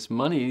suddenly this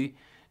money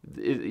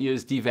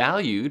is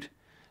devalued.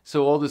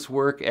 So all this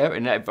work,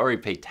 and I've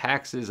already paid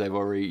taxes, I've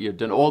already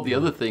done all the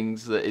other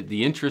things,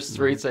 the interest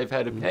rates I've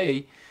had to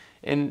pay,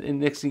 and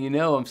next thing you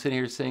know, I'm sitting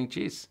here saying,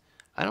 "Geez,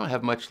 I don't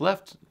have much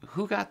left.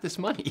 Who got this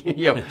money?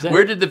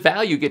 Where did the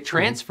value get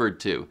transferred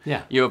to?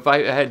 Yeah. If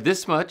I had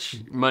this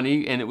much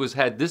money and it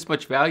had this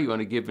much value on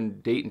a given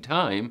date and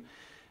time,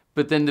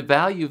 but then the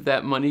value of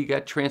that money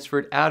got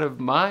transferred out of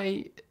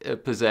my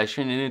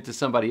possession and into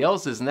somebody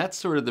else's, and that's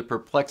sort of the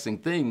perplexing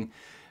thing.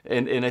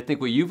 And I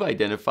think what you've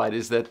identified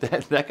is that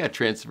got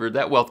transferred,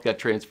 that wealth got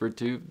transferred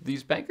to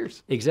these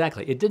bankers.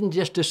 Exactly. It didn't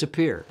just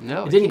disappear.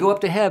 No, it didn't go up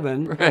to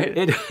heaven. Right.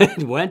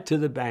 It went to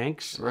the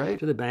banks, Right.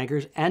 to the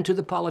bankers, and to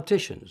the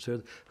politicians,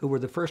 who were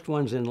the first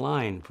ones in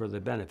line for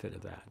the benefit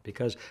of that,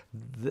 because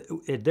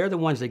they're the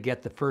ones that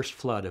get the first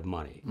flood of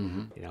money.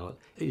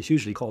 It's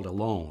usually called a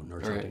loan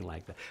or something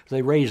like that. So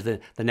they raise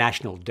the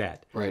national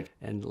debt. Right.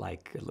 And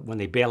like when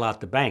they bail out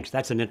the banks,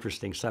 that's an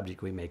interesting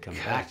subject. We may come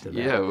back to that.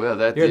 Yeah, well,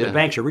 The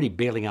banks are really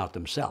bailing out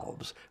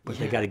themselves, but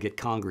they got to get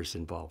Congress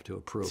involved to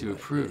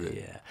approve it.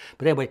 Yeah.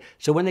 But anyway,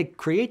 so when they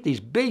create these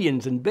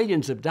billions and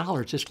billions of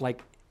dollars, just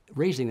like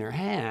raising their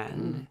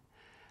hand,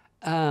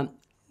 where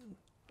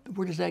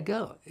does that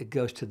go? It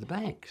goes to the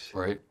banks.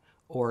 Right.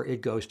 Or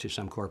it goes to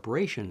some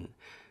corporation,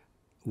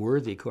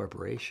 worthy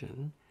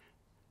corporation.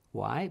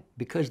 Why?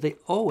 Because they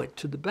owe it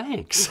to the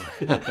banks.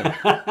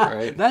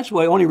 Right. That's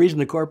why the only reason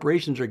the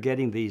corporations are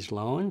getting these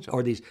loans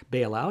or these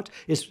bailouts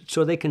is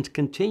so they can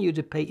continue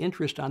to pay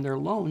interest on their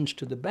loans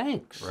to the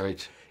banks.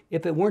 Right.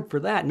 If it weren't for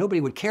that,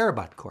 nobody would care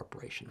about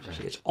corporations.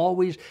 Right. It's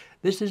always,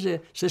 this is a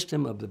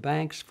system of the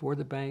banks, for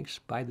the banks,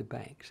 by the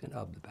banks, and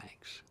of the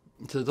banks.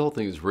 So the whole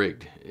thing is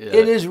rigged.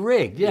 It is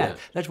rigged, yeah.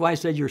 That's why I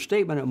said your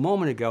statement a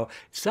moment ago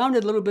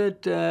sounded a little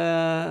bit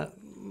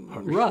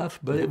rough,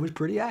 but it was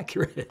pretty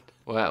accurate.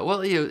 Wow.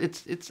 Well,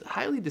 it's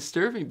highly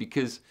disturbing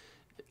because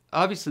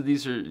obviously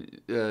these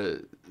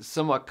are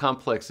somewhat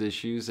complex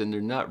issues, and they're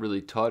not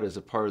really taught as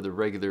a part of the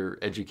regular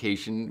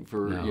education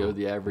for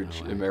the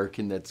average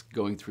American that's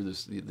going through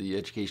the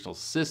educational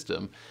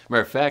system.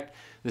 Matter of fact,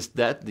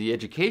 the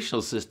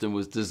educational system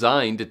was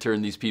designed to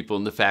turn these people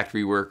into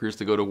factory workers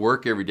to go to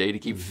work every day to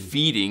keep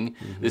feeding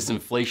this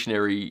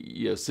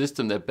inflationary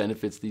system that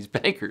benefits these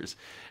bankers,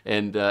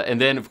 and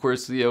then of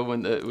course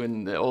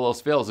when all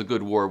else fails, a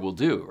good war will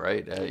do,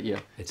 right?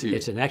 It's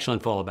an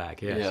excellent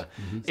fallback. Yes.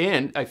 Yeah,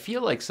 and I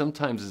feel like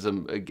sometimes as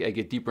I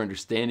get deeper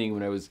understanding understanding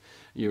when I was,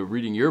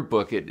 reading your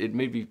book. It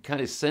made me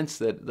kind of sense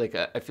that, like,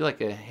 I feel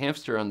like a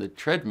hamster on the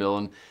treadmill,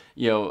 and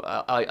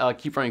I'll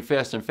keep running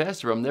faster and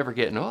faster. But I'm never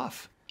getting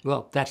off.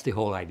 Well, that's the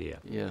whole idea.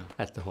 Yeah,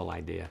 that's the whole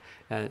idea.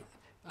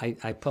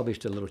 I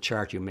published a little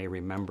chart you may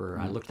remember.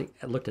 I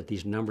looked at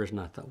these numbers and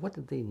I thought, what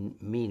did they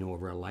mean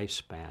over a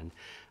lifespan?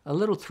 A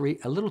little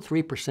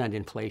 3%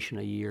 inflation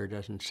a year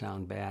doesn't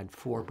sound bad.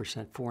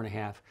 4%,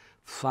 4.5%,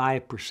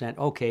 5%.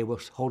 Okay, we'll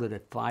hold it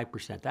at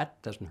 5%. That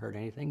doesn't hurt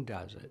anything,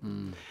 does it?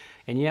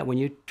 And yet, when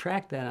you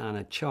track that on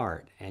a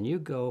chart and you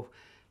go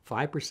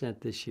 5%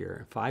 this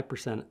year,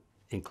 5%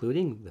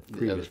 including the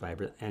previous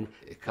 5%, and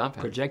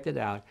project it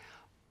out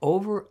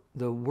over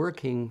the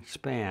working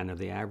span of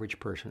the average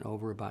person,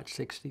 over about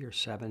 60 or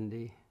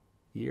 70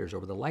 years,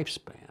 over the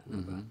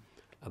lifespan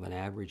of an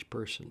average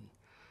person,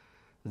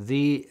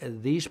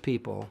 these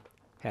people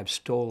have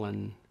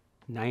stolen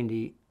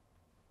 97%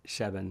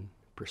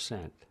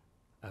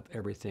 of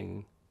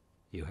everything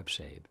you have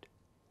saved.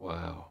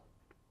 Wow.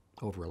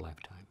 Over a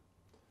lifetime.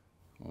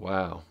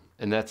 Wow.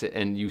 And that's it.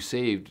 And you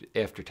saved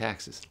after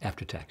taxes.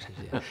 After taxes,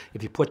 yeah.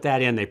 If you put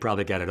that in, they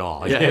probably got it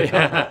all.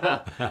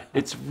 Yeah.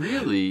 It's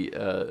really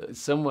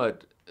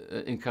somewhat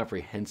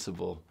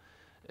incomprehensible,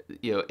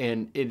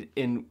 and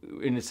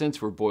in a sense,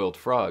 we're boiled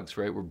frogs,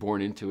 right? We're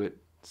born into it,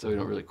 so we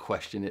don't really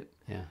question it.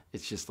 Yeah.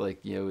 It's just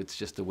like, it's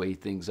just the way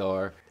things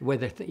are. The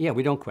way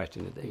we don't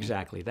question it.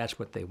 Exactly. That's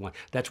what they want.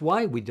 That's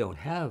why we don't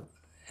have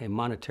a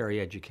monetary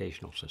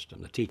educational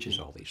system that teaches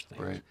all these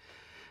things. Right.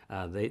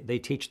 They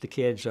teach the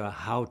kids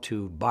how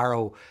to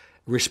borrow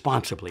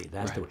responsibly.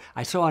 That's the way.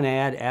 I saw an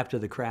ad after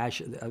the crash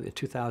in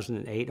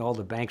 2008. All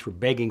the banks were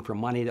begging for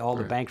money. All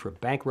the banks were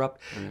bankrupt.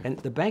 And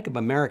the Bank of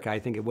America, I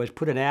think it was,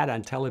 put an ad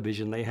on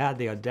television. They had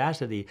the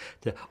audacity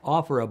to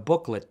offer a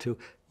booklet to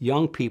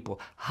young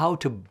people how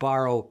to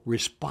borrow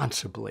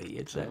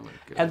responsibly.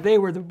 And they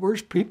were the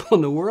worst people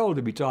in the world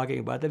to be talking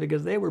about that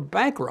because they were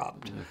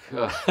bankrupt.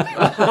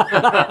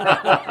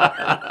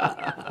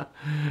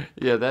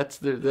 Yeah, that's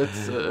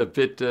a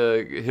bit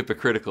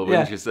hypocritical,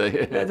 wouldn't you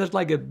say? That's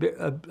like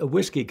a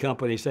whiskey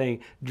company saying,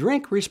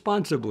 drink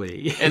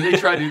responsibly. And they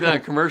try to do that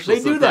in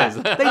commercials They do that.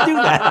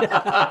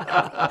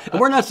 And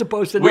we're not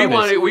supposed to know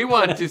this. We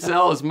want to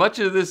sell as much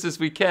of this as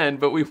we can,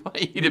 but we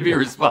want you to be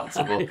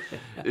responsible.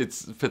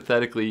 It's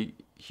pathetically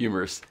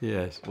humorous.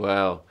 Yes.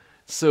 Wow.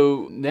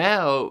 So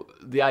now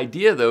the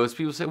idea, though, is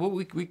people say, well,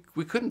 we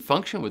couldn't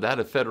function without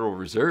a Federal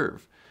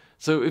Reserve.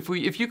 So if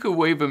you could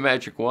wave a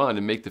magic wand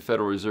and make the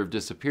Federal Reserve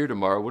disappear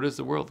tomorrow, what does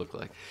the world look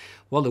like?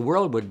 Well, the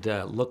world would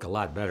look a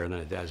lot better than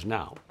it does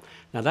now.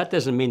 Now, that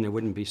doesn't mean there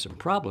wouldn't be some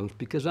problems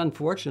because,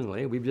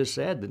 unfortunately, we've just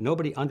said that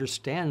nobody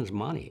understands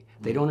money.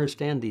 They don't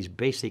understand these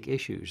basic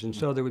issues, and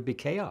so there would be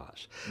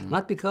chaos.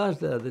 Not because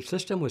the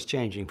system was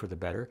changing for the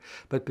better,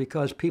 but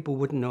because people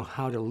wouldn't know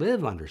how to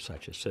live under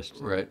such a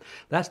system. Right.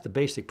 That's the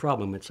basic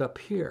problem. It's up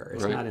here.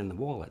 It's not in the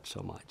wallet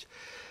so much.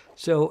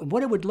 So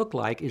what it would look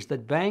like is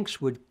that banks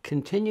would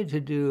continue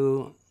to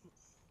do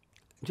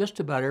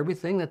just about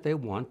everything that they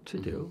want to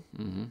do,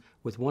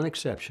 with one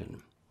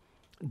exception.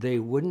 They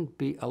wouldn't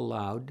be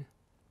allowed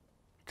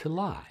to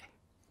lie.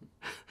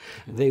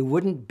 They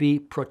wouldn't be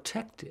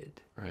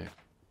protected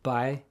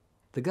by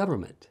the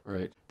government.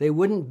 Right. They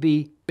wouldn't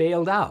be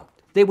bailed out.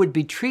 They would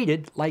be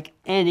treated like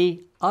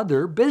any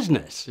other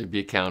business. They'd be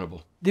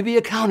accountable. To be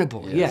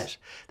accountable, yes.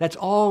 That's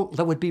all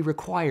that would be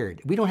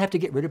required. We don't have to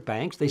get rid of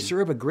banks. They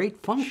serve a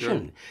great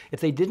function.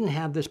 If they didn't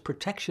have this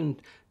protection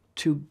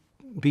to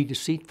be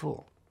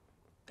deceitful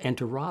and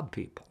to rob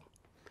people.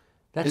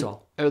 That's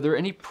all. Are there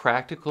any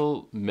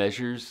practical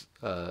measures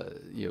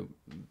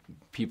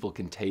people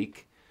can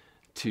take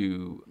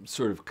to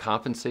sort of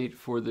compensate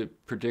for the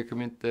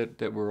predicament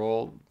that we're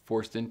all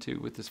forced into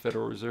with this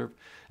Federal Reserve,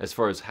 as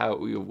far as how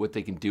what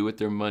they can do with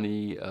their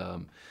money?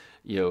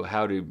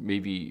 How to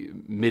maybe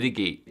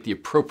mitigate the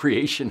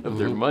appropriation of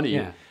their money,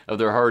 of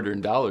their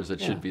hard-earned dollars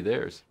that should be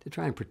theirs. To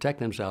try and protect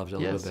themselves a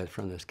little bit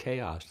from this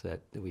chaos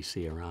that we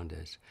see around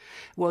us.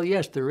 Well,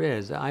 yes, there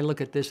is. I look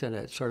at this in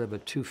a sort of a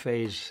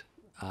two-phase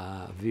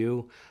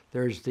view.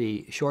 There's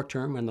the short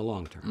term and the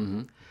long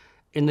term.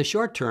 In the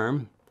short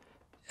term,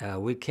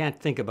 we can't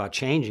think about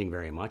changing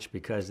very much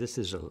because this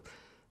is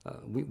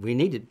we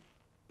need to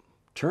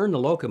turn the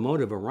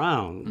locomotive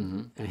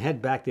around and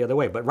head back the other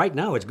way. But right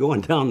now it's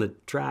going down the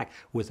track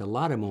with a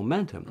lot of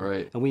momentum.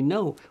 Right. And we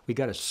know we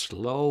got to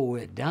slow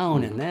it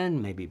down and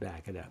then maybe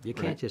back it up. You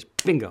can't just,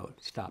 bingo,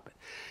 stop it.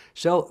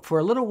 So for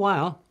a little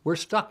while, we're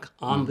stuck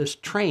on this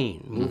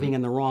train moving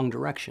in the wrong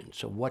direction.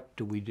 So what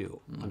do we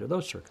do under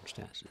those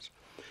circumstances?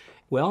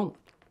 Well,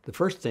 the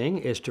first thing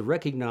is to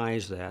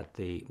recognize that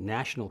the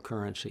national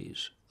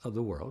currencies of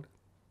the world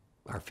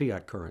are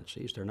fiat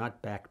currencies. They're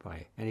not backed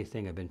by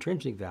anything of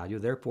intrinsic value.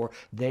 Therefore,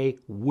 they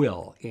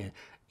will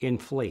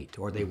inflate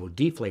or they will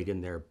deflate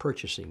in their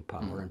purchasing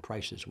power and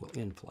prices will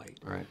inflate.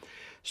 Right.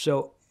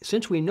 So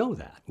since we know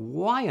that,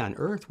 why on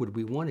earth would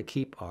we want to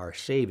keep our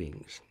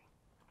savings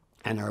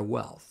and our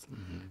wealth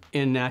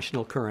in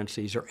national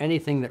currencies or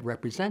anything that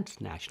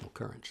represents national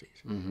currencies?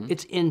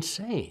 It's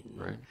insane.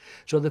 Right.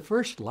 So the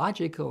first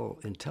logical,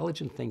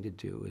 intelligent thing to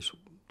do is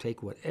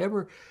take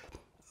whatever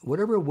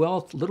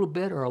wealth, little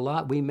bit or a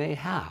lot, we may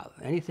have,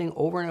 anything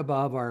over and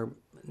above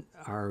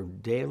our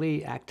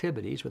daily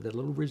activities with a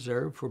little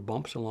reserve for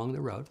bumps along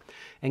the road,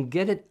 and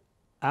get it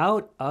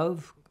out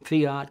of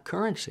fiat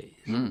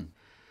currencies.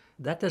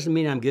 That doesn't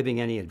mean I'm giving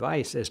any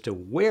advice as to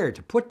where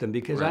to put them,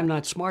 because I'm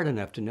not smart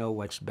enough to know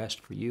what's best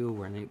for you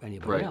or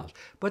anybody else.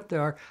 But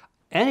there are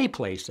any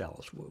place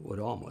else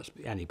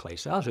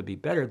would be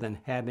better than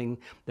having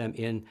them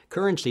in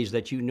currencies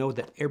that you know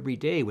that every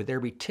day, with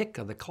every tick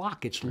of the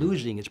clock, it's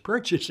losing its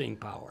purchasing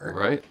power.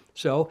 Right.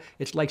 So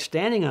it's like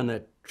standing on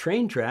the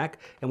train track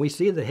and we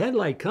see the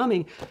headlight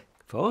coming.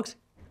 Folks,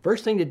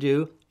 first thing to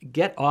do,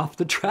 get off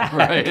the track.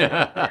 Right.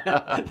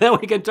 Then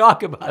we can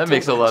talk about That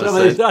makes a lot of some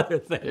sense. of these other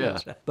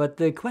things. Yeah. But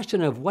the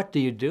question of what do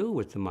you do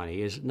with the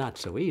money is not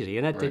so easy,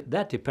 and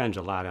that depends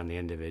a lot on the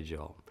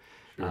individual.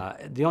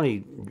 The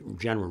only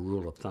general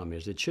rule of thumb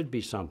is it should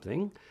be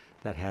something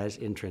that has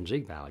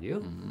intrinsic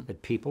value,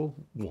 that people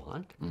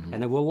want,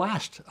 and that will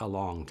last a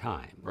long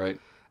time. Right.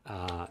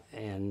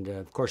 And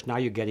of course, now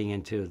you're getting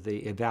into the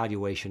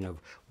evaluation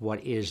of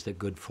what is the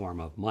good form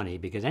of money,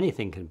 because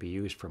anything can be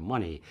used for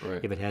money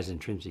if it has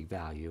intrinsic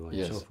value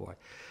and so forth.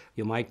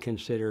 You might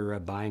consider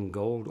buying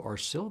gold or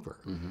silver.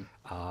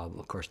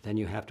 Of course, then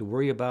you have to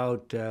worry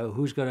about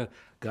who's going to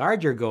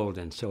guard your gold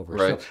and silver.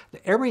 Right. So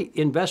every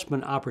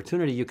investment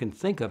opportunity you can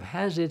think of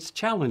has its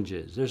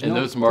challenges. There's And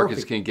no those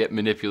markets perfect- can get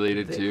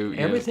manipulated too.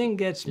 Everything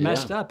gets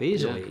messed up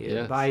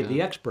easily by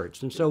the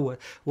experts. And so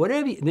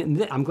whatever,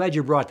 I'm glad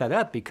you brought that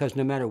up, because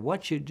no matter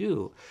what you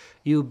do,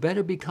 you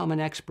better become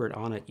an expert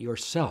on it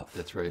yourself.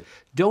 That's right.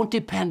 Don't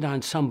depend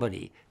on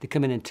somebody to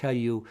come in and tell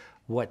you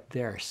what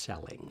they're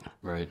selling.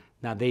 Right.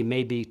 Now, they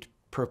may be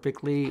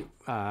perfectly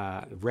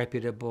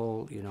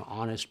reputable,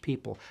 honest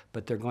people,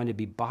 but they're going to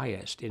be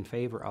biased in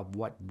favor of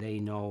what they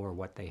know or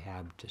what they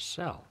have to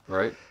sell.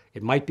 Right.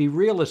 It might be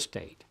real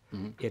estate.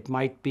 It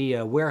might be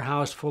a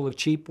warehouse full of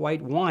cheap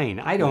white wine.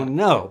 I don't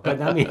know.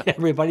 But I mean,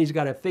 everybody's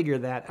got to figure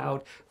that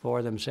out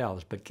for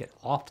themselves. But get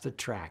off the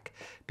track,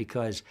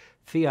 because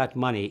fiat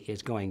money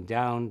is going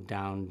down,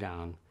 down,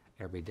 down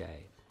every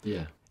day.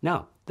 Yeah.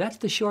 Now, that's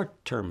the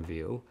short-term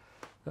view.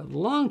 The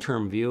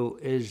long-term view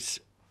is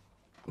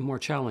more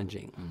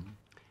challenging,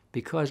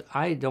 because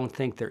I don't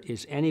think there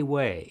is any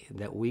way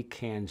that we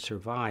can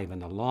survive in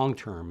the long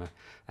term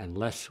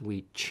unless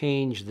we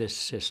change this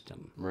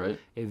system. Right.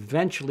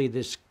 Eventually,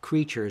 this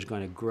creature is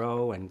going to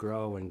grow and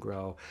grow and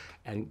grow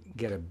and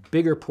get a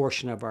bigger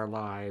portion of our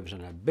lives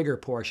and a bigger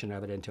portion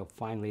of it until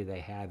finally they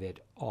have it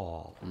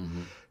all.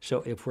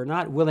 So if we're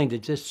not willing to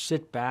just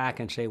sit back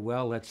and say,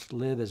 well, let's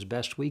live as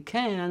best we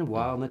can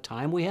while in the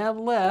time we have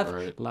left,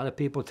 a lot of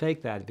people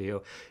take that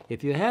view.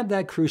 If you have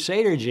that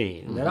crusader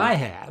gene that I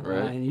have,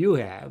 and you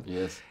have,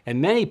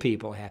 and many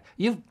people have,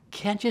 you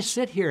can't just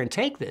sit here and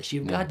take this.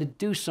 You've got to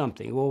do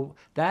something. Well,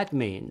 that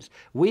means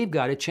we've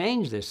got to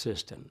change this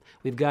system.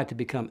 We've got to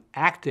become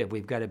active.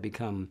 We've got to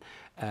become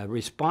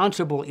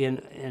responsible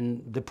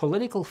in the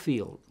political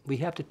field. We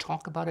have to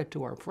talk about it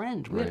to our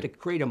friends. We have to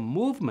create a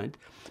movement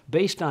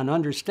based on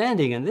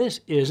understanding, and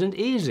this isn't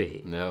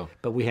easy. No.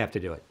 But we have to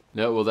do it.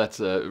 No, well, that's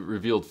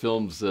Revealed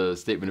Films'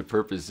 statement of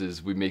purpose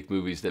is we make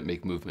movies that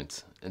make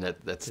movements, and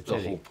that's the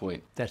whole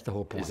point. That's the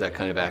whole point. Is that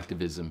kind of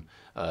activism,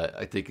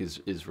 I think,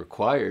 is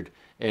required,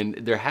 and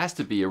there has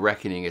to be a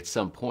reckoning at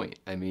some point.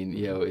 I mean,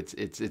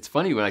 it's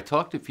funny when I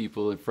talk to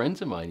people and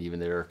friends of mine, even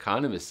that are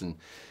economists, and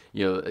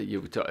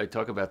I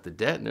talk about the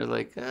debt, and they're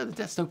like, the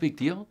debt's no big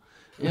deal.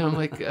 I'm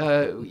like,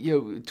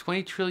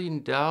 $20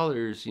 trillion,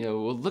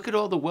 well, look at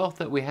all the wealth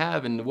that we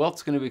have, and the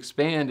wealth's going to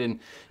expand, and,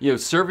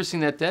 servicing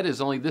that debt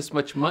is only this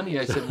much money.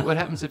 I said, what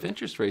happens if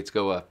interest rates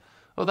go up?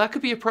 Oh, that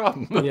could be a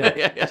problem.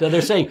 So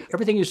they're saying,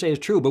 everything you say is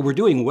true, but we're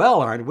doing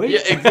well, aren't we? Yeah,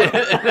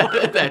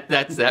 exactly.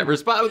 That's that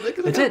response.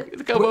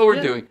 Look how well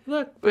we're doing.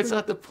 Look, but it's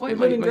not the point.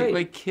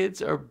 My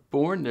kids are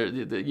born there.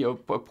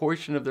 A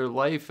portion of their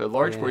life, a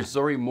large portion, is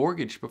already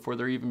mortgaged before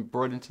they're even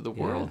brought into the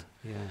world.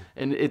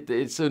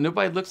 And so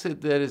nobody looks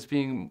at that as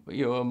being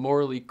a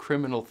morally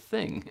criminal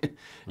thing,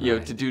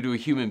 to do to a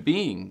human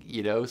being.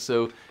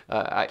 So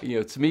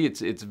to me,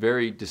 it's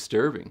very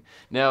disturbing.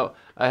 Now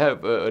I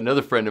have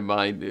another friend of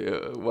mine,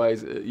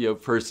 wise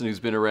person who's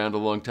been around a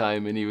long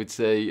time, and he would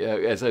say,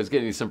 as I was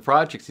getting some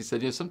projects, he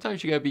said,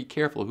 sometimes you got to be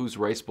careful whose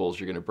rice bowls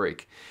you're going to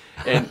break.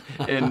 And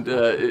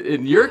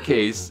in your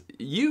case,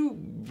 you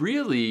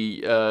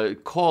really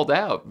called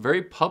out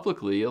very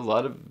publicly a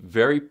lot of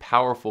very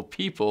powerful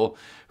people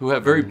who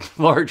have very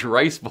large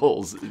rice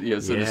bowls,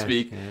 so to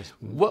speak.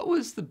 What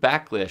was the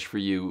backlash for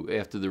you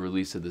after the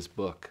release of this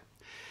book?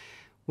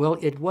 Well,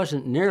 it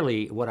wasn't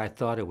nearly what I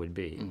thought it would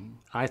be.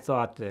 I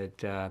thought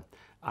that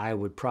I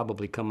would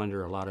probably come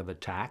under a lot of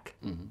attack,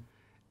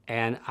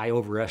 and I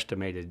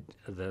overestimated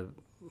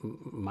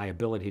my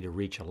ability to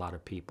reach a lot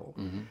of people.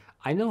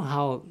 I know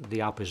how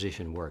the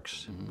opposition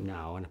works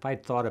now, and if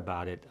I'd thought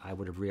about it, I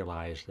would have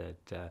realized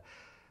that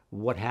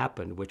what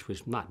happened, which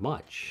was not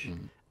much,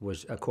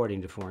 was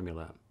according to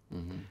formula.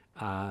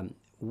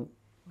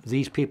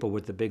 These people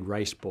with the big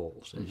rice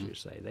bowls, as you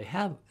say,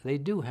 they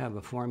do have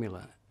a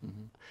formula.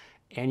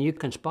 And you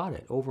can spot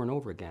it over and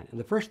over again. And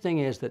the first thing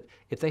is that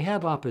if they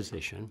have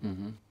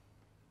opposition,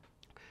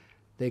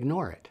 they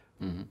ignore it.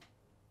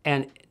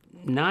 And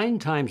 9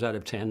 times out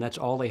of 10, that's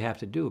all they have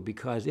to do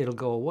because it'll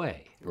go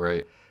away.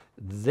 Right.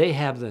 They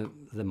have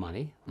the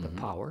money, the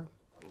power,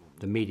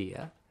 the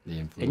media,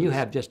 and you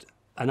have just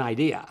an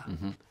idea,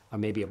 or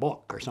maybe a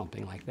book or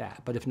something like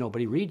that. But if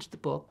nobody reads the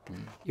book,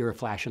 you're a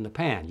flash in the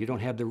pan. You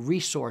don't have the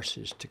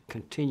resources to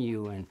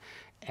continue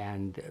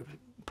and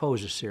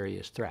pose a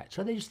serious threat.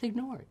 So they just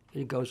ignore it.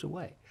 It goes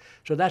away.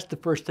 So that's the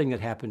first thing that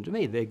happened to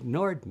me. They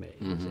ignored me.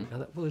 I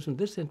thought, well, isn't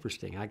this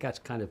interesting? I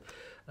got kind of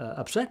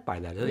upset by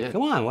that. Like,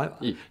 come on.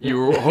 What? You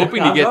were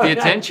hoping to get the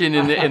attention,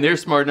 and they're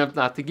smart enough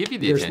not to give you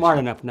the attention. They're smart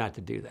enough not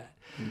to do that.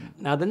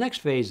 Now, the next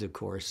phase, of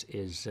course,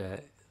 is,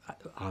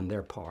 on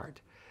their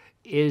part,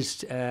 is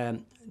to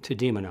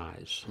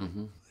demonize,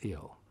 you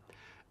know.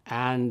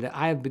 And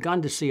I've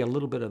begun to see a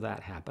little bit of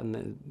that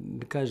happen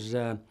because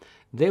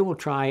they will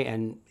try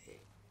and,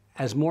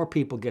 as more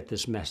people get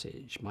this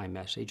message, my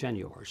message and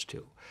yours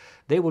too,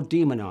 they will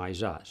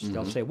demonize us.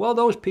 They'll say, well,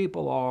 those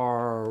people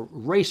are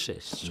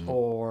racists,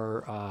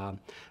 or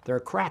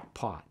they're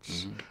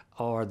crackpots,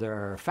 or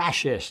they're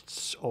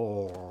fascists,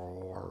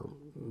 or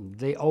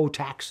they owe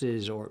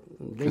taxes, or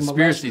they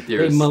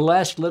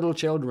molest little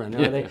children.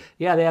 Or they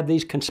have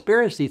these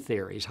conspiracy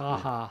theories, ha,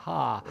 ha,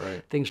 ha,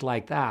 things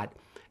like that.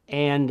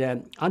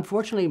 And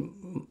unfortunately,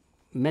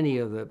 many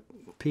of the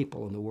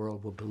people in the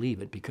world will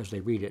believe it because they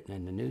read it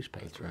in the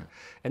newspaper. That's right.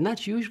 And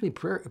that's usually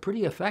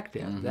pretty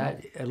effective.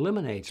 That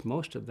eliminates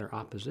most of their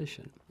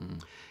opposition.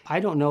 I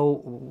don't know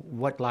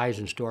what lies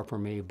in store for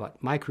me,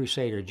 but my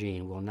crusader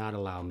gene will not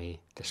allow me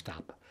to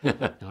stop.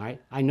 All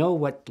right? I know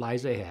what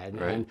lies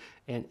ahead,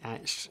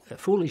 and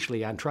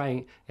foolishly I'm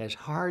trying as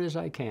hard as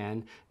I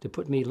can to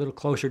put me a little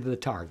closer to the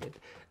target.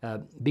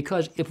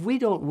 Because if we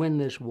don't win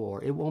this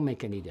war, it won't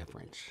make any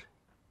difference.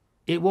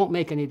 It won't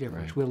make any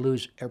difference. We'll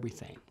lose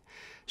everything.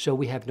 So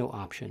we have no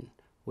option.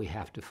 We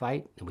have to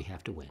fight, and we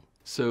have to win.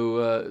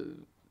 So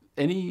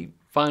any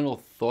final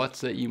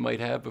thoughts that you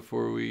might have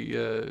before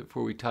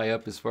we tie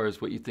up as far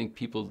as what you think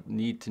people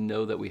need to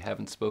know that we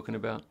haven't spoken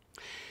about?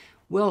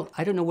 Well,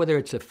 I don't know whether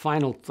it's a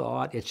final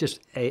thought. It's just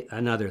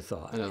another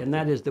thought. And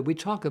that is that we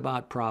talk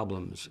about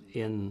problems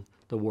in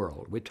the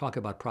world. We talk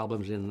about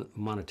problems in the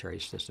monetary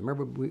system.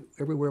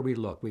 Everywhere we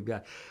look, we've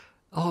got,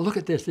 oh, look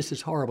at this. This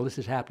is horrible. This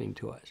is happening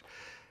to us.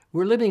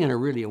 We're living in a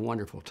really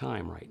wonderful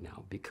time right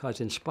now because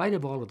in spite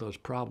of all of those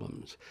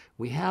problems,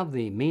 we have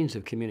the means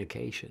of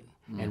communication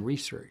and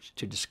research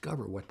to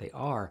discover what they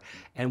are,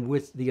 and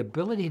with the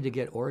ability to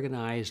get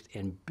organized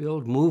and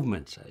build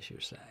movements, as you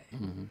say,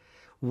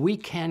 we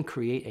can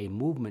create a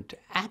movement to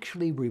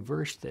actually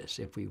reverse this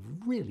if we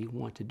really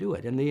want to do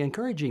it. And the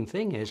encouraging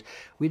thing is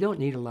we don't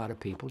need a lot of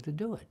people to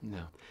do it.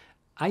 No.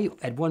 I,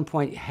 at one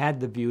point, had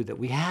the view that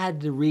we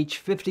had to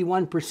reach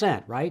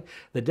 51%, right?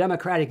 The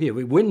democratic view.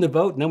 We win the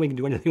vote, and then we can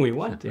do anything we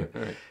want to.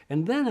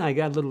 And then I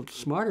got a little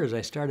smarter as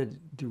I started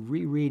to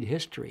reread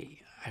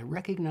history. I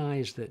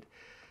recognized that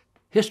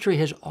history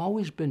has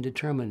always been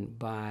determined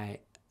by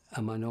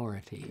a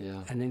minority,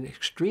 an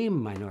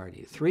extreme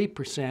minority,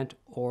 3%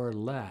 or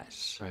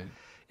less.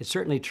 It's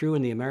certainly true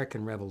in the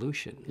American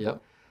Revolution.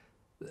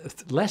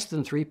 Less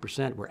than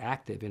 3% were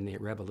active in the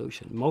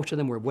revolution. Most of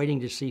them were waiting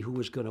to see who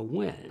was going to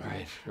win.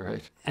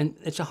 And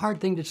it's a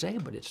hard thing to say,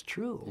 but it's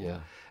true.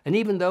 And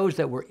even those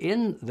that were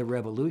in the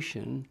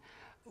revolution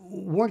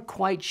weren't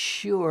quite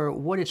sure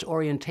what its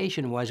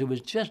orientation was. It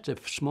was just a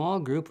small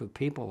group of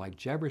people like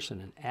Jefferson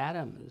and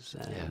Adams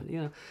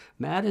and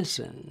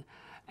Madison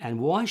and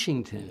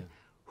Washington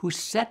who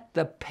set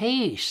the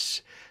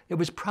pace. It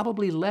was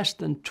probably less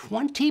than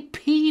 20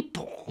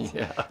 people,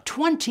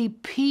 20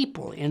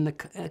 people in the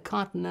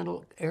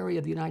continental area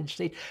of the United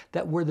States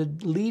that were the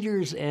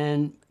leaders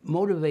and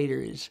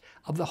motivators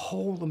of the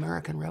whole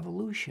American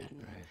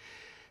Revolution.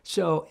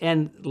 So,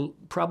 and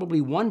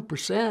probably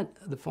 1%,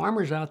 the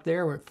farmers out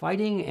there were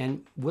fighting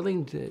and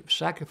willing to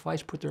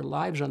sacrifice, put their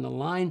lives on the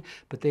line,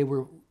 but they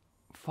were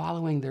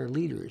following their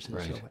leaders and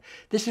so on.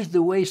 This is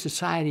the way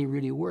society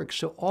really works.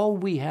 So all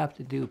we have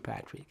to do,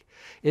 Patrick,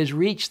 is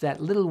reach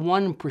that little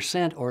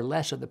 1% or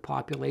less of the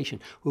population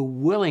who are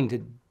willing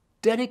to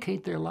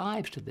dedicate their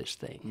lives to this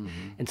thing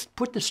and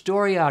put the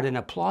story out in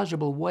a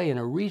plausible way, in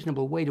a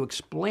reasonable way to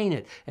explain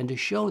it and to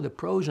show the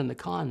pros and the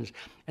cons.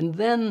 And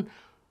then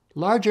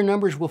larger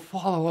numbers will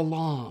follow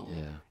along.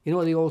 You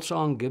know the old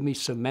song, give me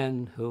some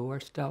men who are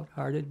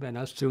stout-hearted, and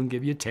I'll soon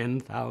give you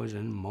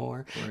 10,000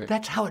 more.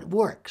 That's how it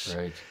works.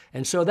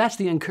 And so that's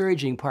the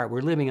encouraging part.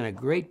 We're living in a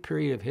great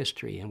period of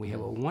history, and we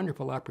have a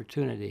wonderful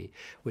opportunity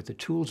with the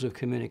tools of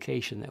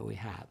communication that we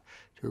have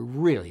to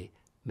really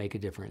make a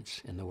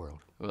difference in the world.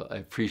 Well, I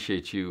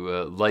appreciate you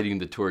lighting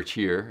the torch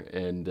here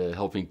and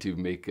helping to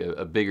make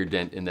a bigger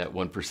dent in that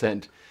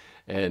 1%.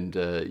 And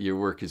your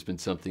work has been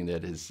something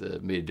that has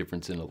made a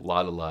difference in a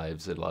lot of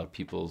lives, in a lot of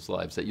people's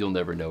lives that you'll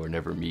never know or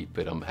never meet.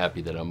 But I'm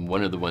happy that I'm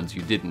one of the ones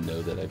you didn't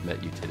know that I've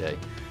met you today.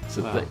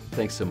 So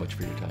thanks so much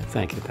for your time.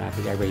 Thank you,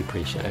 Patrick. I really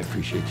appreciate it. I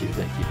appreciate you.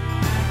 Thank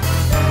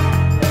you.